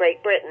 and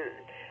Great Britain.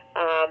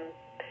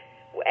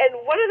 And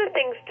one of the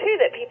things, too,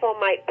 that people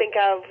might think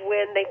of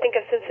when they think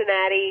of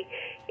Cincinnati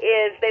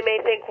is they may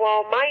think,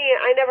 well,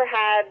 I never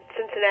had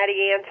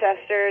Cincinnati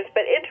ancestors,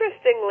 but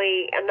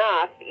interestingly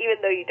enough, even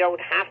though you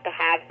don't have to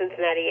have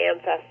Cincinnati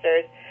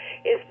ancestors,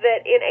 is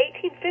that in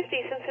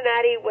 1850,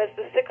 Cincinnati was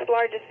the sixth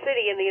largest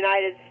city in the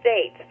United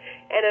States,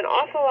 and an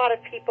awful lot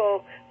of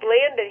people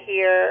landed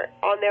here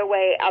on their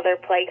way other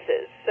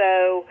places.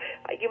 So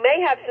you may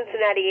have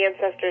Cincinnati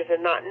ancestors and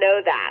not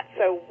know that.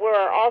 So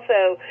we're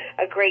also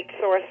a great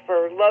source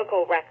for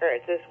local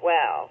records as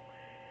well.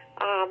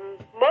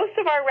 Most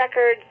of our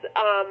records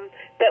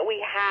that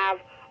we have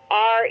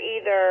are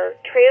either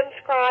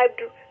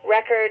transcribed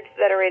records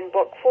that are in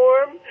book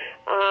form.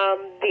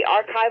 The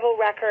archival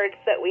records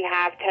that we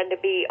have tend to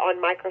be on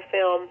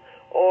microfilm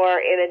or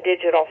in a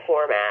digital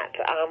format.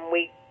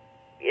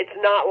 It's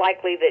not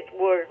likely that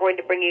we're going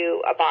to bring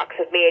you a box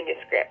of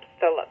manuscripts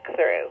to look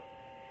through.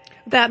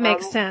 That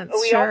makes sense.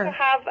 We sure. also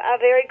have a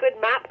very good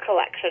map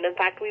collection. In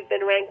fact, we've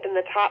been ranked in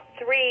the top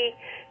 3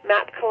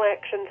 map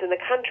collections in the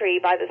country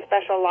by the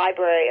Special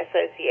Library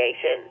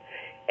Association.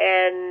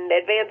 and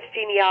advanced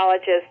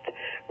genealogists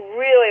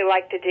really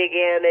like to dig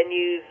in and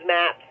use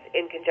maps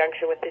in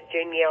conjunction with the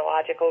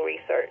genealogical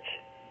research.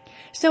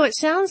 So it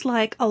sounds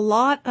like a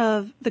lot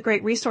of the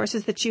great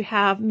resources that you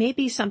have may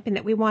be something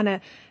that we want to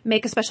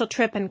make a special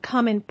trip and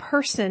come in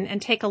person and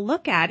take a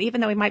look at,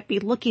 even though we might be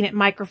looking at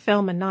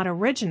microfilm and not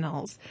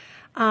originals.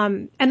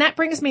 And that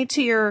brings me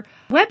to your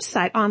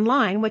website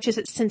online, which is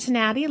at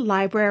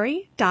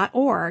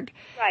CincinnatiLibrary.org.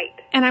 Right.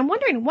 And I'm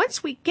wondering,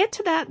 once we get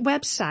to that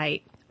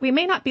website, we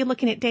may not be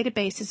looking at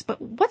databases,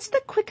 but what's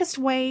the quickest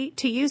way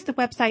to use the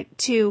website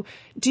to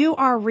do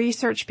our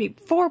research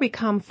before we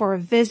come for a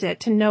visit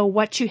to know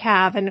what you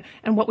have and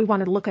what we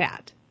want to look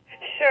at?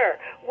 Sure.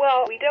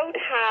 Well, we don't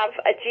have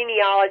a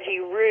genealogy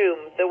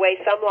room the way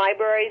some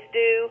libraries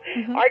do.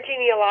 Mm-hmm. Our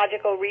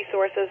genealogical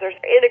resources are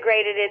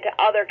integrated into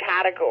other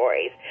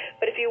categories.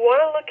 But if you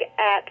want to look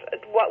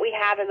at what we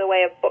have in the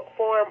way of book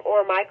form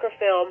or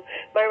microfilm,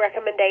 my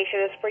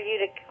recommendation is for you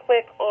to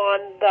click on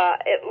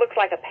it looks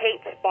like a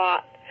paint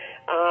spot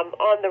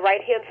on the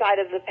right-hand side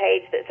of the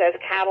page that says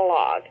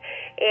Catalog.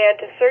 And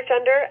to search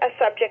under a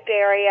subject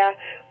area,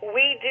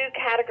 we do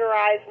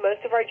categorize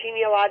most of our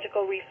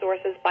genealogical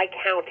resources by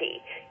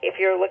county if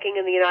you're looking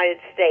in the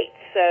United States.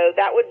 So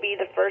that would be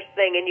the first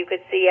thing, and you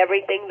could see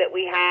everything that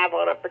we have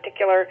on a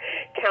particular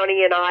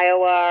county in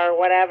Iowa or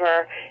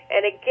whatever.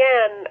 And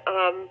again,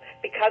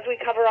 because we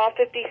cover all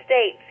 50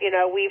 states,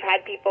 we've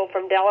had people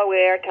from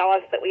Delaware tell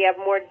us that we have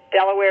more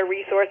Delaware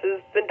resources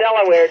than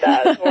Delaware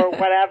does or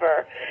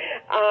whatever.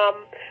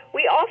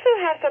 We also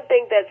have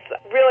something that's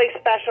really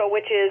special,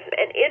 which is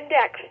an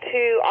index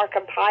to our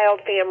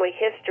compiled family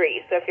history.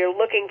 So if you're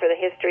looking for the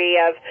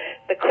history of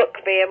the Cook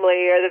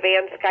family or the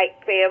Van Skyke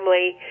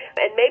family,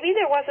 and maybe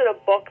there wasn't a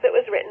book that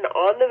was written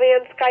on the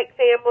Van Skyke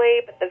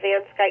family, but the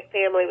Van Skyke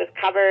family was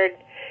covered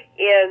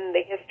in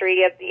the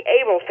history of the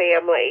Abel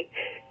family,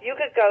 you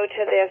could go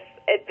to this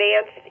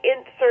advanced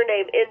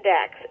surname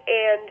index,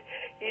 and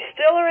you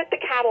still are at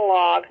the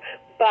catalog,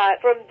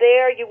 but from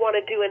there you want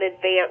to do an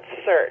advanced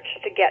search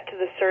to get to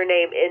the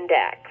surname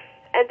index.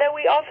 And then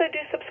we also do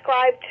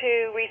subscribe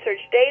to research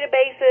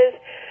databases,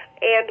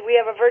 and we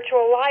have a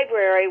virtual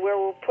library where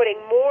we're putting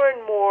more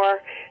and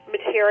more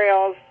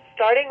materials,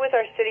 starting with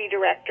our city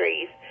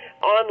directories,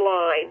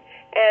 online.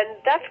 And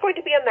that's going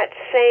to be on that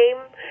same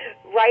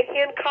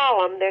right-hand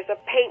column. There's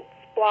a paint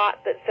spot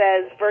that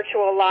says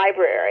virtual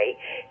library,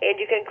 and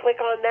you can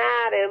click on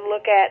that and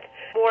look at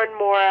more and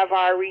more of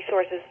our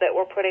resources that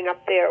we're putting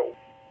up there.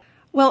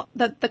 Well,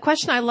 the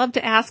question I love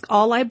to ask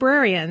all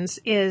librarians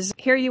is,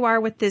 here you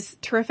are with this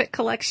terrific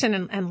collection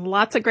and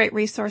lots of great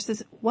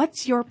resources.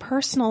 What's your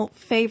personal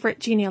favorite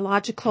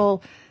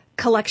genealogical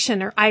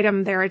collection or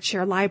item there at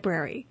your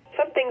library?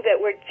 Something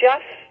that we're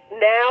just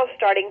now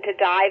starting to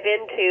dive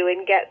into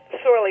and get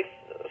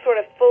sort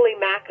of fully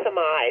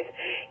maximize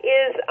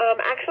is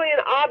actually an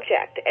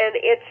object, and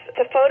it's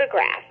a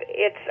photograph.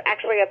 It's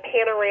actually a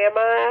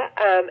panorama,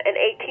 an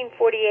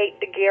 1848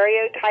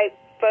 daguerreotype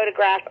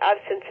photograph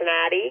of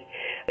Cincinnati.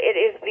 It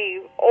is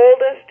the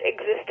oldest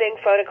existing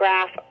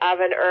photograph of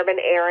an urban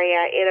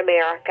area in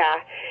America.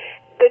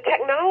 The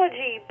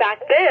technology back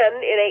then,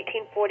 in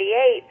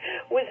 1848,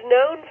 was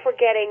known for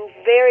getting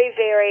very,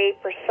 very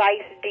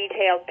precise,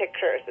 detailed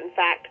pictures. In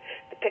fact,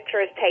 the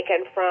picture is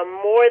taken from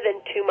more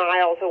than 2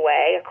 miles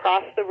away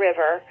across the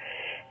river.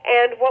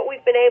 And what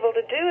we've been able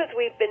to do is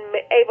we've been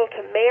able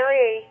to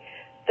marry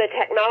the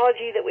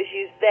technology that was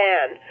used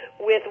then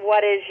with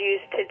what is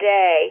used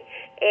today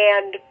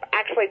and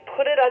actually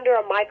put it under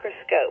a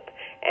microscope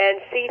and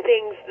see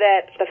things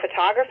that the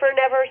photographer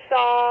never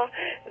saw,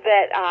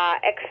 that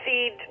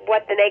exceed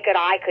what the naked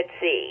eye could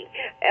see,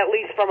 at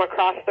least from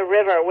across the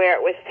river where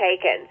it was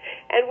taken.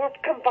 And we're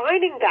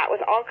combining that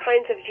with all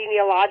kinds of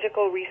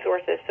genealogical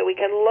resources, so we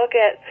can look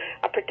at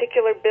a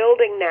particular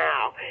building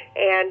now,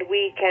 and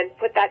we can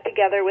put that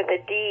together with a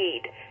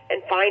deed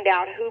and find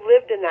out who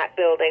lived in that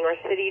building or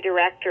city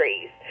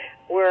directories.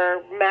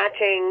 We're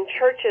matching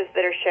churches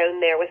that are shown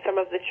there with some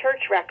of the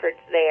church records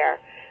there.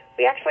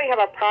 We actually have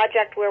a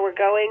project where we're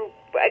going,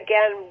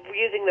 again,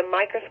 using the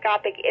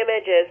microscopic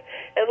images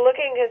and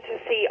looking to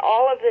see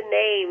all of the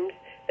names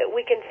that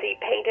we can see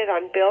painted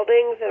on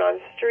buildings and on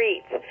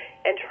streets,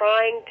 and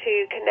trying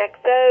to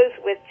connect those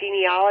with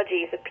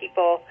genealogies of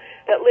people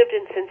that lived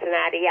in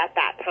Cincinnati at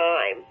that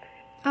time.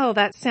 Oh,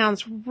 that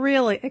sounds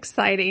really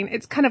exciting.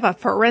 It's kind of a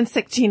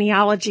forensic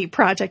genealogy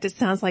project, it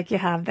sounds like you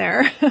have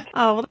there.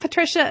 Oh, well,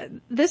 Patricia,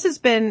 this has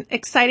been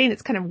exciting.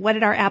 It's kind of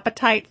whetted our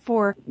appetite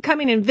for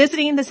coming and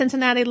visiting the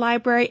Cincinnati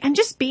Library and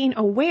just being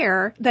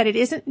aware that it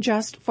isn't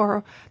just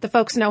for the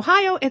folks in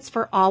Ohio, it's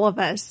for all of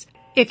us.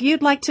 If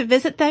you'd like to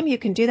visit them, you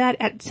can do that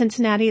at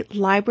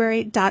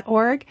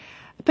CincinnatiLibrary.org.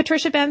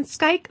 Patricia Van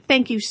Skyke,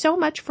 thank you so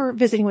much for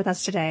visiting with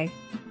us today.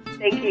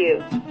 Thank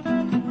you.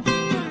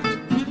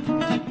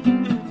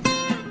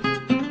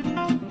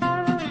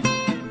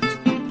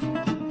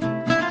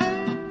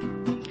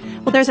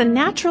 Well, there's a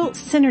natural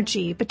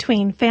synergy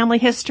between family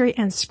history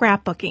and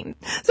scrapbooking.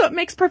 So it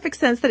makes perfect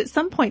sense that at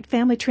some point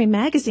Family Tree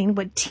Magazine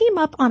would team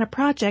up on a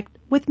project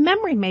with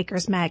Memory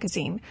Makers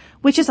Magazine,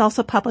 which is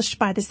also published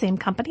by the same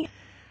company.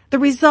 The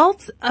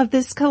results of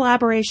this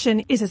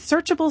collaboration is a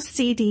searchable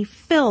CD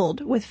filled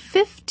with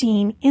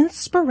 15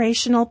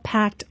 inspirational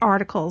packed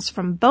articles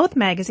from both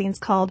magazines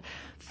called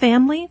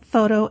Family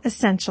Photo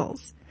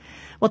Essentials.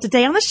 Well,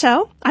 today on the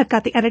show, I've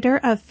got the editor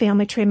of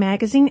Family Tree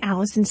Magazine,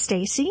 Allison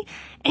Stacy,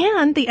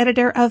 and the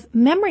editor of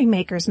Memory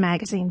Makers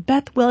Magazine,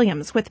 Beth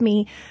Williams, with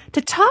me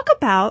to talk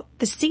about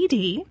the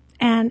CD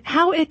and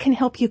how it can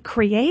help you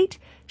create,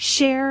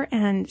 share,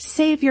 and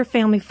save your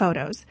family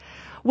photos.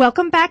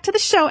 Welcome back to the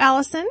show,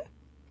 Allison.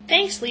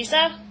 Thanks,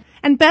 Lisa.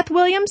 And Beth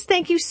Williams,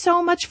 thank you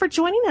so much for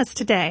joining us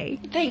today.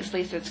 Thanks,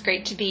 Lisa. It's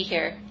great to be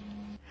here.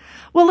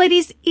 Well,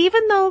 ladies,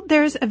 even though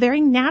there's a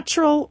very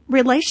natural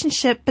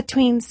relationship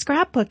between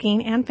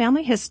scrapbooking and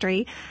family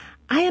history,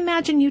 I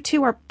imagine you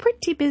two are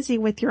pretty busy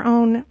with your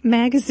own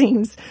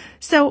magazines.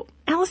 So,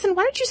 Allison,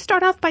 why don't you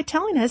start off by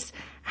telling us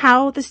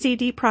how the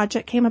CD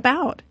project came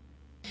about?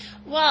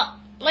 Well,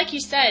 like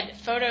you said,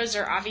 photos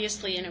are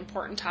obviously an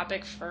important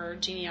topic for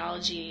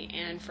genealogy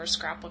and for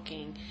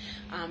scrapbooking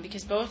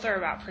because both are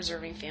about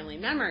preserving family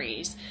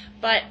memories.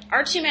 But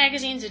our two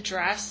magazines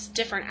address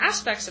different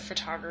aspects of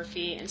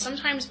photography and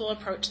sometimes will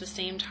approach the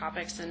same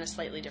topics in a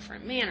slightly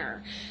different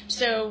manner.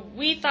 So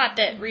we thought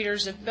that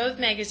readers of both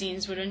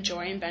magazines would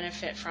enjoy and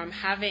benefit from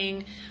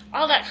having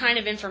all that kind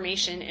of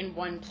information in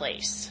one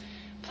place.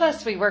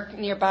 Plus, we work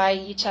nearby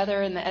each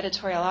other in the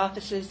editorial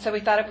offices, so we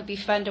thought it would be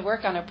fun to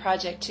work on a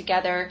project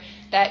together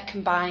that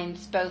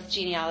combines both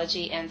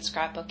genealogy and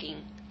scrapbooking,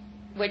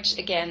 which,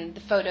 again,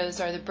 the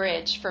photos are the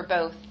bridge for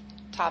both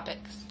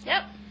topics.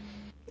 Yep.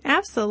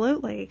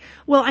 Absolutely.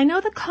 Well, I know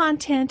the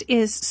content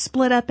is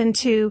split up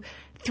into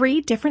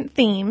 3 different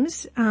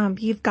themes.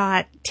 You've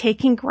got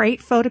taking great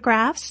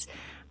photographs,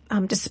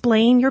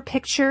 displaying your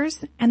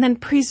pictures, and then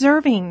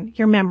preserving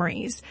your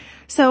memories.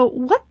 So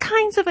what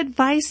kinds of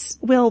advice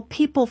will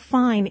people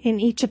find in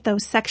each of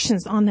those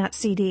sections on that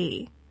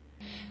CD?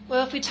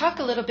 Well, if we talk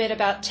a little bit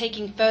about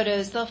taking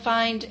photos, they'll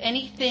find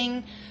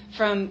anything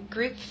from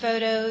group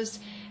photos,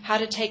 how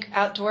to take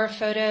outdoor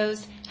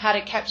photos, how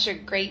to capture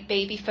great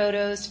baby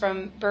photos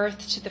from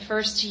birth to the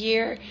first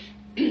year,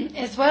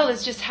 as well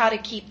as just how to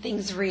keep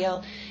things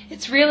real.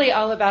 It's really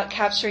all about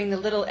capturing the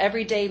little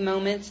everyday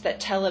moments that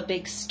tell a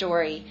big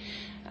story.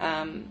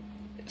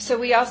 So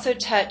we also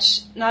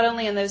touch not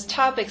only on those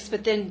topics,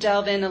 but then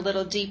delve in a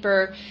little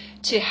deeper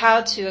to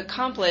how to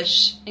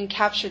accomplish and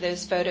capture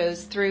those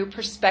photos through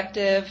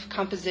perspective,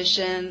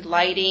 composition,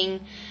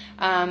 lighting,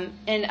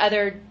 and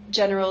other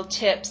general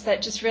tips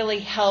that just really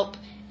help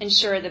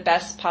ensure the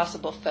best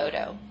possible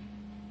photo.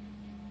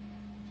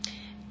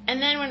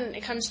 And then when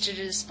it comes to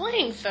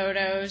displaying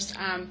photos,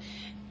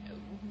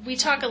 we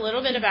talk a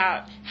little bit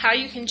about how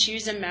you can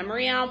choose a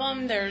memory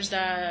album. There's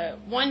a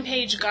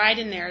 1-page guide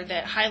in there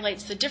that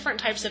highlights the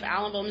different types of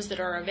albums that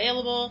are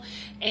available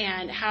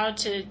and how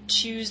to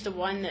choose the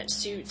one that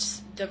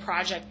suits the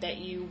project that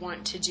you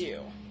want to do.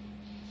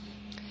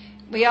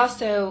 We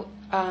also,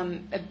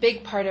 a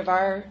big part of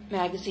our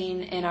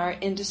magazine and our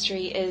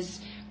industry is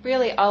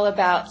really all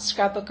about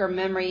scrapbooker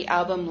memory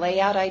album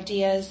layout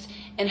ideas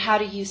and how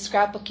to use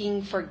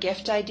scrapbooking for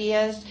gift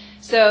ideas.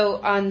 So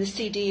on the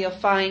CD, you'll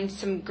find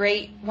some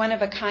great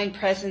one-of-a-kind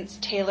presents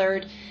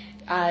tailored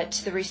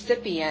to the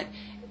recipient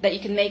that you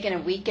can make in a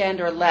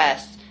weekend or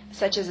less,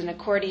 such as an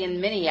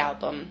accordion mini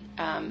album,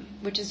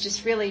 which is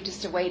just really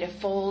just a way to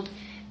fold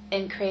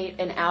and create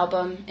an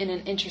album in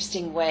an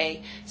interesting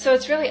way. So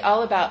it's really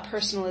all about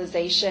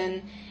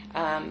personalization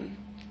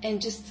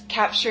and just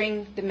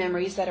capturing the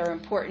memories that are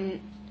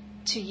important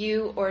to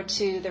you or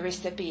to the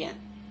recipient.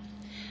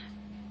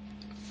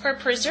 For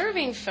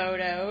preserving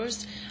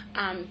photos,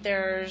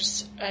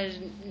 there's a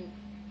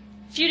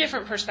few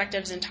different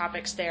perspectives and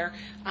topics there.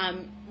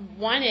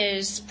 One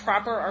is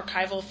proper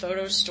archival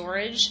photo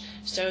storage.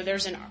 So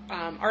there's an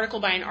article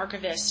by an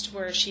archivist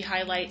where she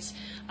highlights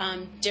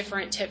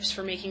different tips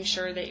for making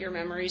sure that your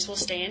memories will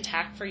stay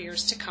intact for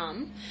years to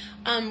come.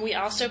 We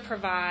also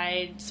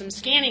provide some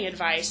scanning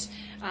advice.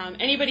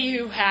 Anybody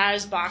who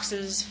has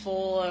boxes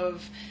full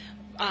of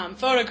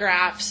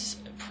photographs,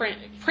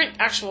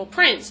 actual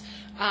prints,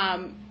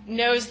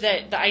 knows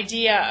that the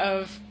idea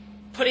of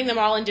putting them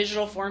all in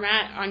digital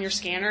format on your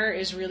scanner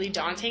is really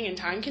daunting and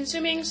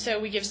time-consuming, so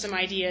we give some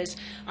ideas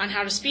on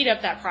how to speed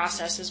up that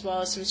process as well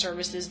as some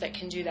services that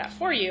can do that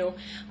for you,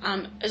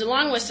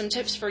 along with some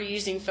tips for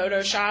using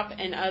Photoshop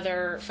and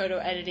other photo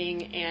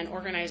editing and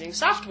organizing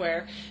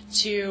software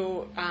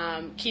to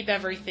keep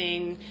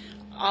everything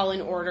all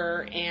in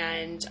order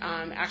and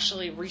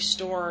actually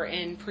restore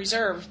and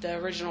preserve the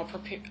original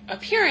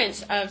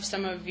appearance of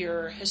some of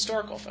your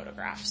historical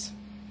photographs.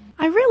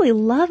 I really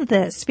love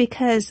this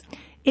because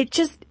it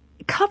just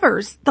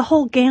covers the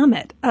whole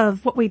gamut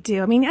of what we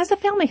do. I mean, as a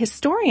family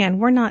historian,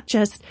 we're not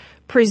just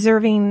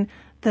preserving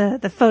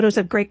the photos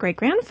of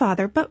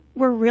great-great-grandfather, but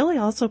we're really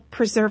also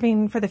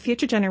preserving for the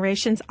future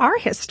generations our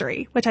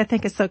history, which I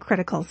think is so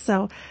critical.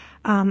 So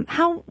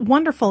how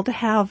wonderful to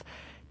have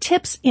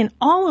tips in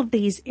all of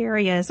these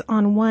areas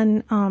on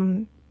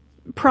one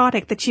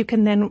product that you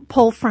can then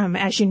pull from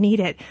as you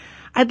need it.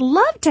 I'd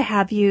love to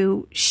have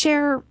you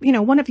share,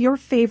 one of your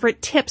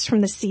favorite tips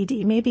from the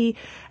CD, maybe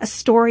a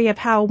story of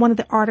how one of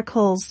the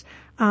articles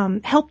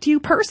helped you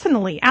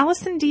personally.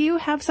 Allison, do you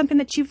have something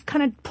that you've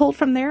kind of pulled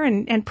from there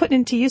and put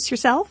into use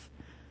yourself?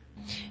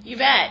 You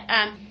bet.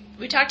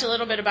 We talked a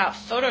little bit about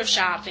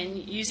Photoshop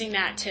and using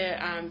that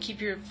to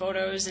keep your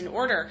photos in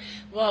order.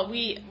 Well,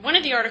 one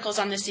of the articles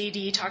on the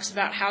CD talks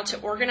about how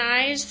to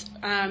organize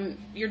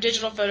your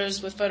digital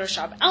photos with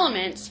Photoshop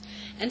Elements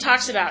and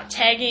talks about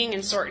tagging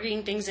and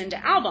sorting things into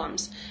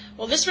albums.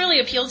 Well, this really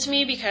appealed to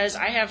me because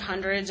I have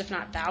hundreds, if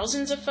not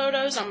thousands, of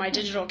photos on my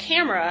digital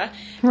camera,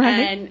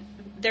 and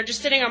they're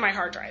just sitting on my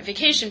hard drive.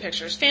 Vacation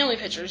pictures, family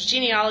pictures,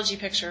 genealogy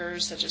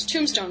pictures, such as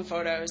tombstone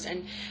photos.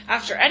 And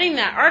after editing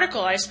that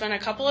article, I spent a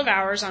couple of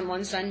hours on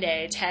one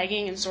Sunday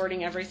tagging and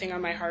sorting everything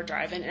on my hard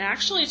drive. And it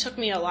actually took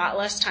me a lot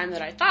less time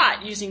than I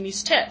thought using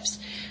these tips.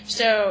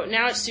 So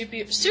now it's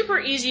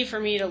super easy for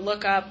me to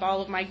look up all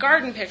of my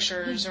garden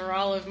pictures or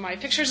all of my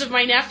pictures of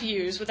my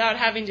nephews without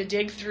having to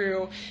dig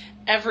through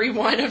every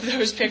one of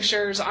those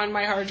pictures on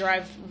my hard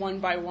drive one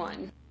by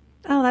one.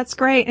 Oh, that's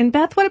great. And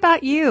Beth, what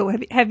about you?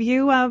 Have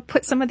you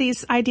put some of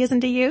these ideas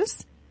into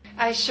use?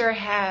 I sure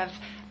have.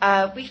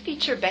 We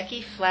feature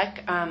Becky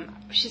Fleck.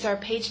 She's our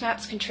Page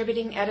Maps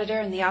contributing editor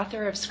and the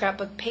author of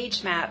Scrapbook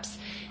Page Maps.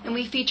 And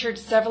we featured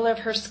several of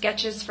her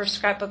sketches for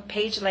scrapbook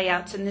page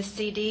layouts in this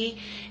CD.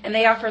 And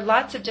they offer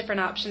lots of different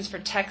options for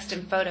text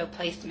and photo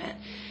placement.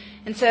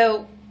 And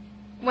so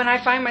when I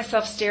find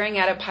myself staring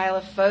at a pile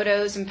of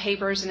photos and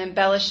papers and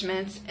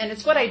embellishments, and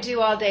it's what I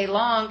do all day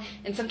long,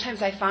 and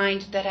sometimes I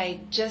find that I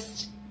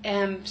just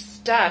am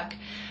stuck,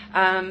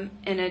 and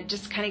I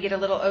just kind of get a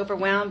little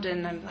overwhelmed,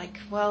 and I'm like,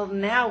 well,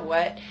 now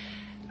what?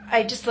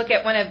 I just look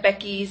at one of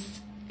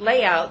Becky's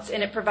layouts,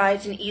 and it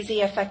provides an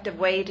easy, effective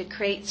way to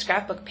create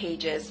scrapbook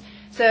pages.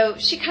 So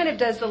she kind of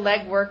does the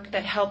legwork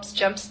that helps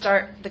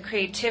jumpstart the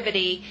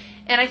creativity.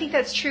 And I think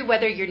that's true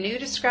whether you're new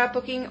to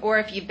scrapbooking or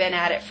if you've been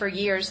at it for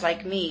years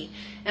like me.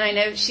 And I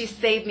know she's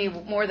saved me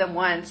more than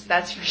once,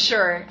 that's for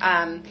sure.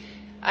 I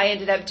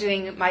ended up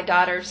doing my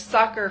daughter's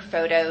soccer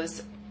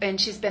photos, and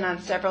she's been on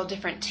several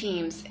different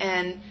teams.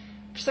 And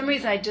for some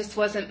reason, I just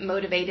wasn't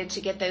motivated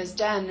to get those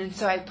done. And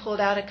so I pulled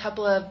out a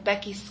couple of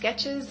Becky's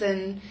sketches,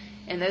 and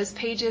those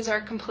pages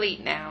are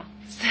complete now.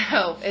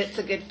 So it's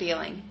a good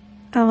feeling.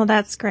 Oh,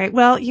 that's great.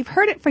 Well, you've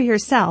heard it for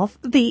yourself.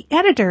 The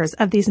editors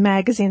of these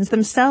magazines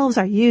themselves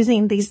are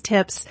using these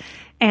tips.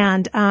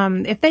 And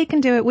if they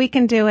can do it, we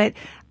can do it.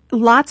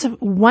 Lots of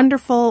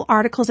wonderful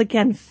articles.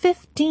 Again,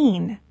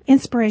 15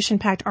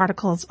 inspiration-packed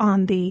articles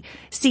on the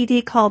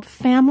CD called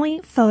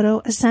Family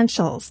Photo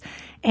Essentials.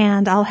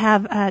 And I'll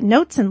have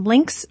notes and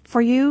links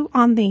for you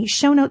on the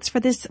show notes for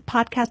this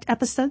podcast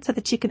episode so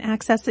that you can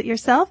access it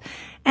yourself.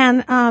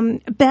 And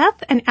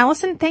Beth and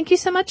Allison, thank you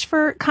so much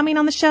for coming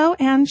on the show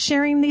and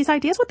sharing these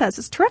ideas with us.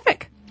 It's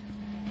terrific.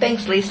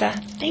 Thanks, Lisa.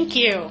 Thank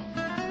you.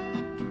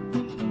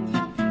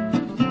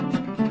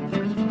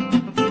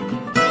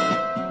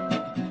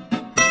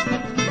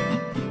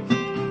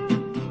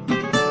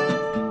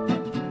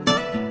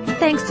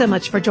 Thanks so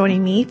much for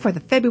joining me for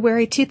the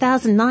February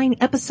 2009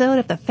 episode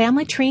of the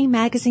Family Tree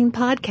Magazine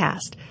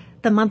podcast,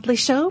 the monthly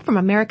show from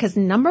America's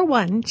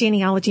 #1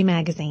 genealogy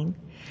magazine.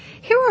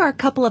 Here are a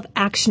couple of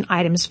action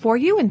items for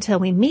you until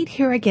we meet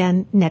here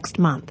again next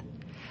month.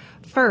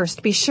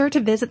 First, be sure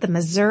to visit the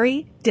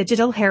Missouri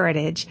Digital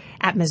Heritage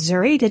at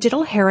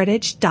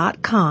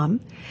MissouriDigitalHeritage.com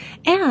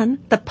and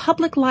the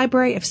Public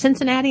Library of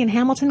Cincinnati and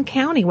Hamilton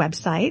County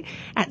website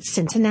at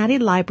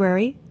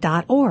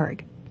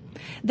CincinnatiLibrary.org.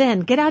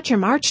 Then get out your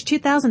March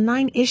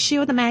 2009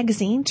 issue of the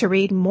magazine to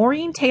read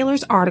Maureen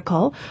Taylor's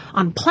article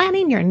on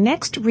planning your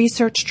next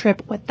research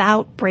trip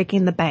without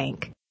breaking the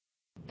bank.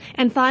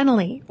 And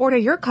finally, order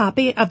your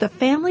copy of the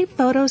Family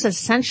Photos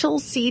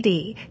Essentials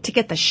CD to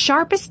get the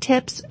sharpest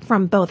tips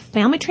from both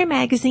Family Tree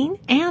Magazine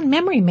and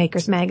Memory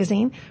Makers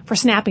Magazine for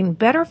snapping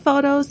better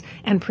photos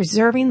and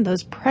preserving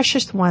those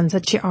precious ones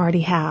that you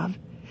already have.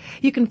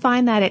 You can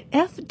find that at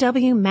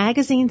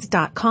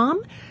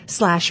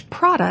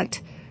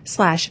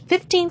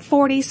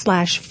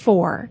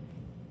fwmagazines.com/product/1540/4.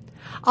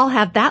 I'll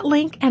have that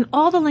link and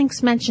all the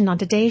links mentioned on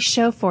today's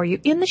show for you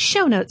in the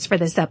show notes for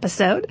this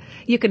episode.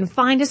 You can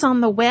find us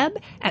on the web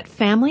at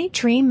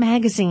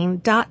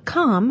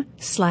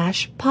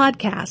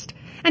familytreemagazine.com/podcast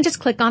and just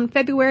click on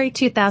February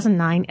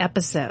 2009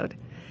 episode.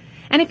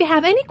 And if you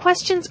have any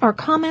questions or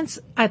comments,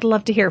 I'd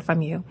love to hear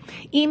from you.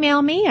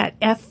 Email me at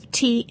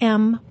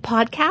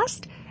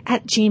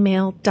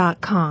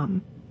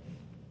ftmpodcast@gmail.com.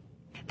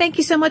 Thank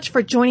you so much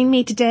for joining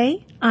me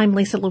today. I'm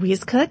Lisa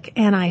Louise Cook,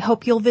 and I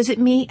hope you'll visit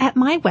me at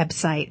my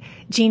website,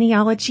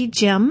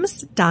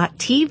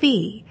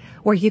 genealogygems.tv,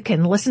 where you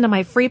can listen to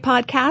my free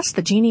podcast,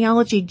 the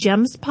Genealogy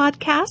Gems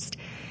Podcast,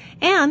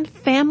 and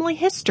Family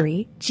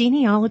History,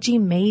 Genealogy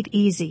Made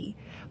Easy.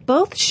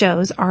 Both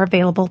shows are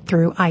available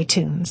through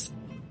iTunes.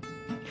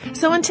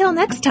 So until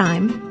next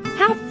time,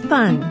 have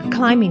fun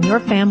climbing your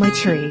family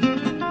tree.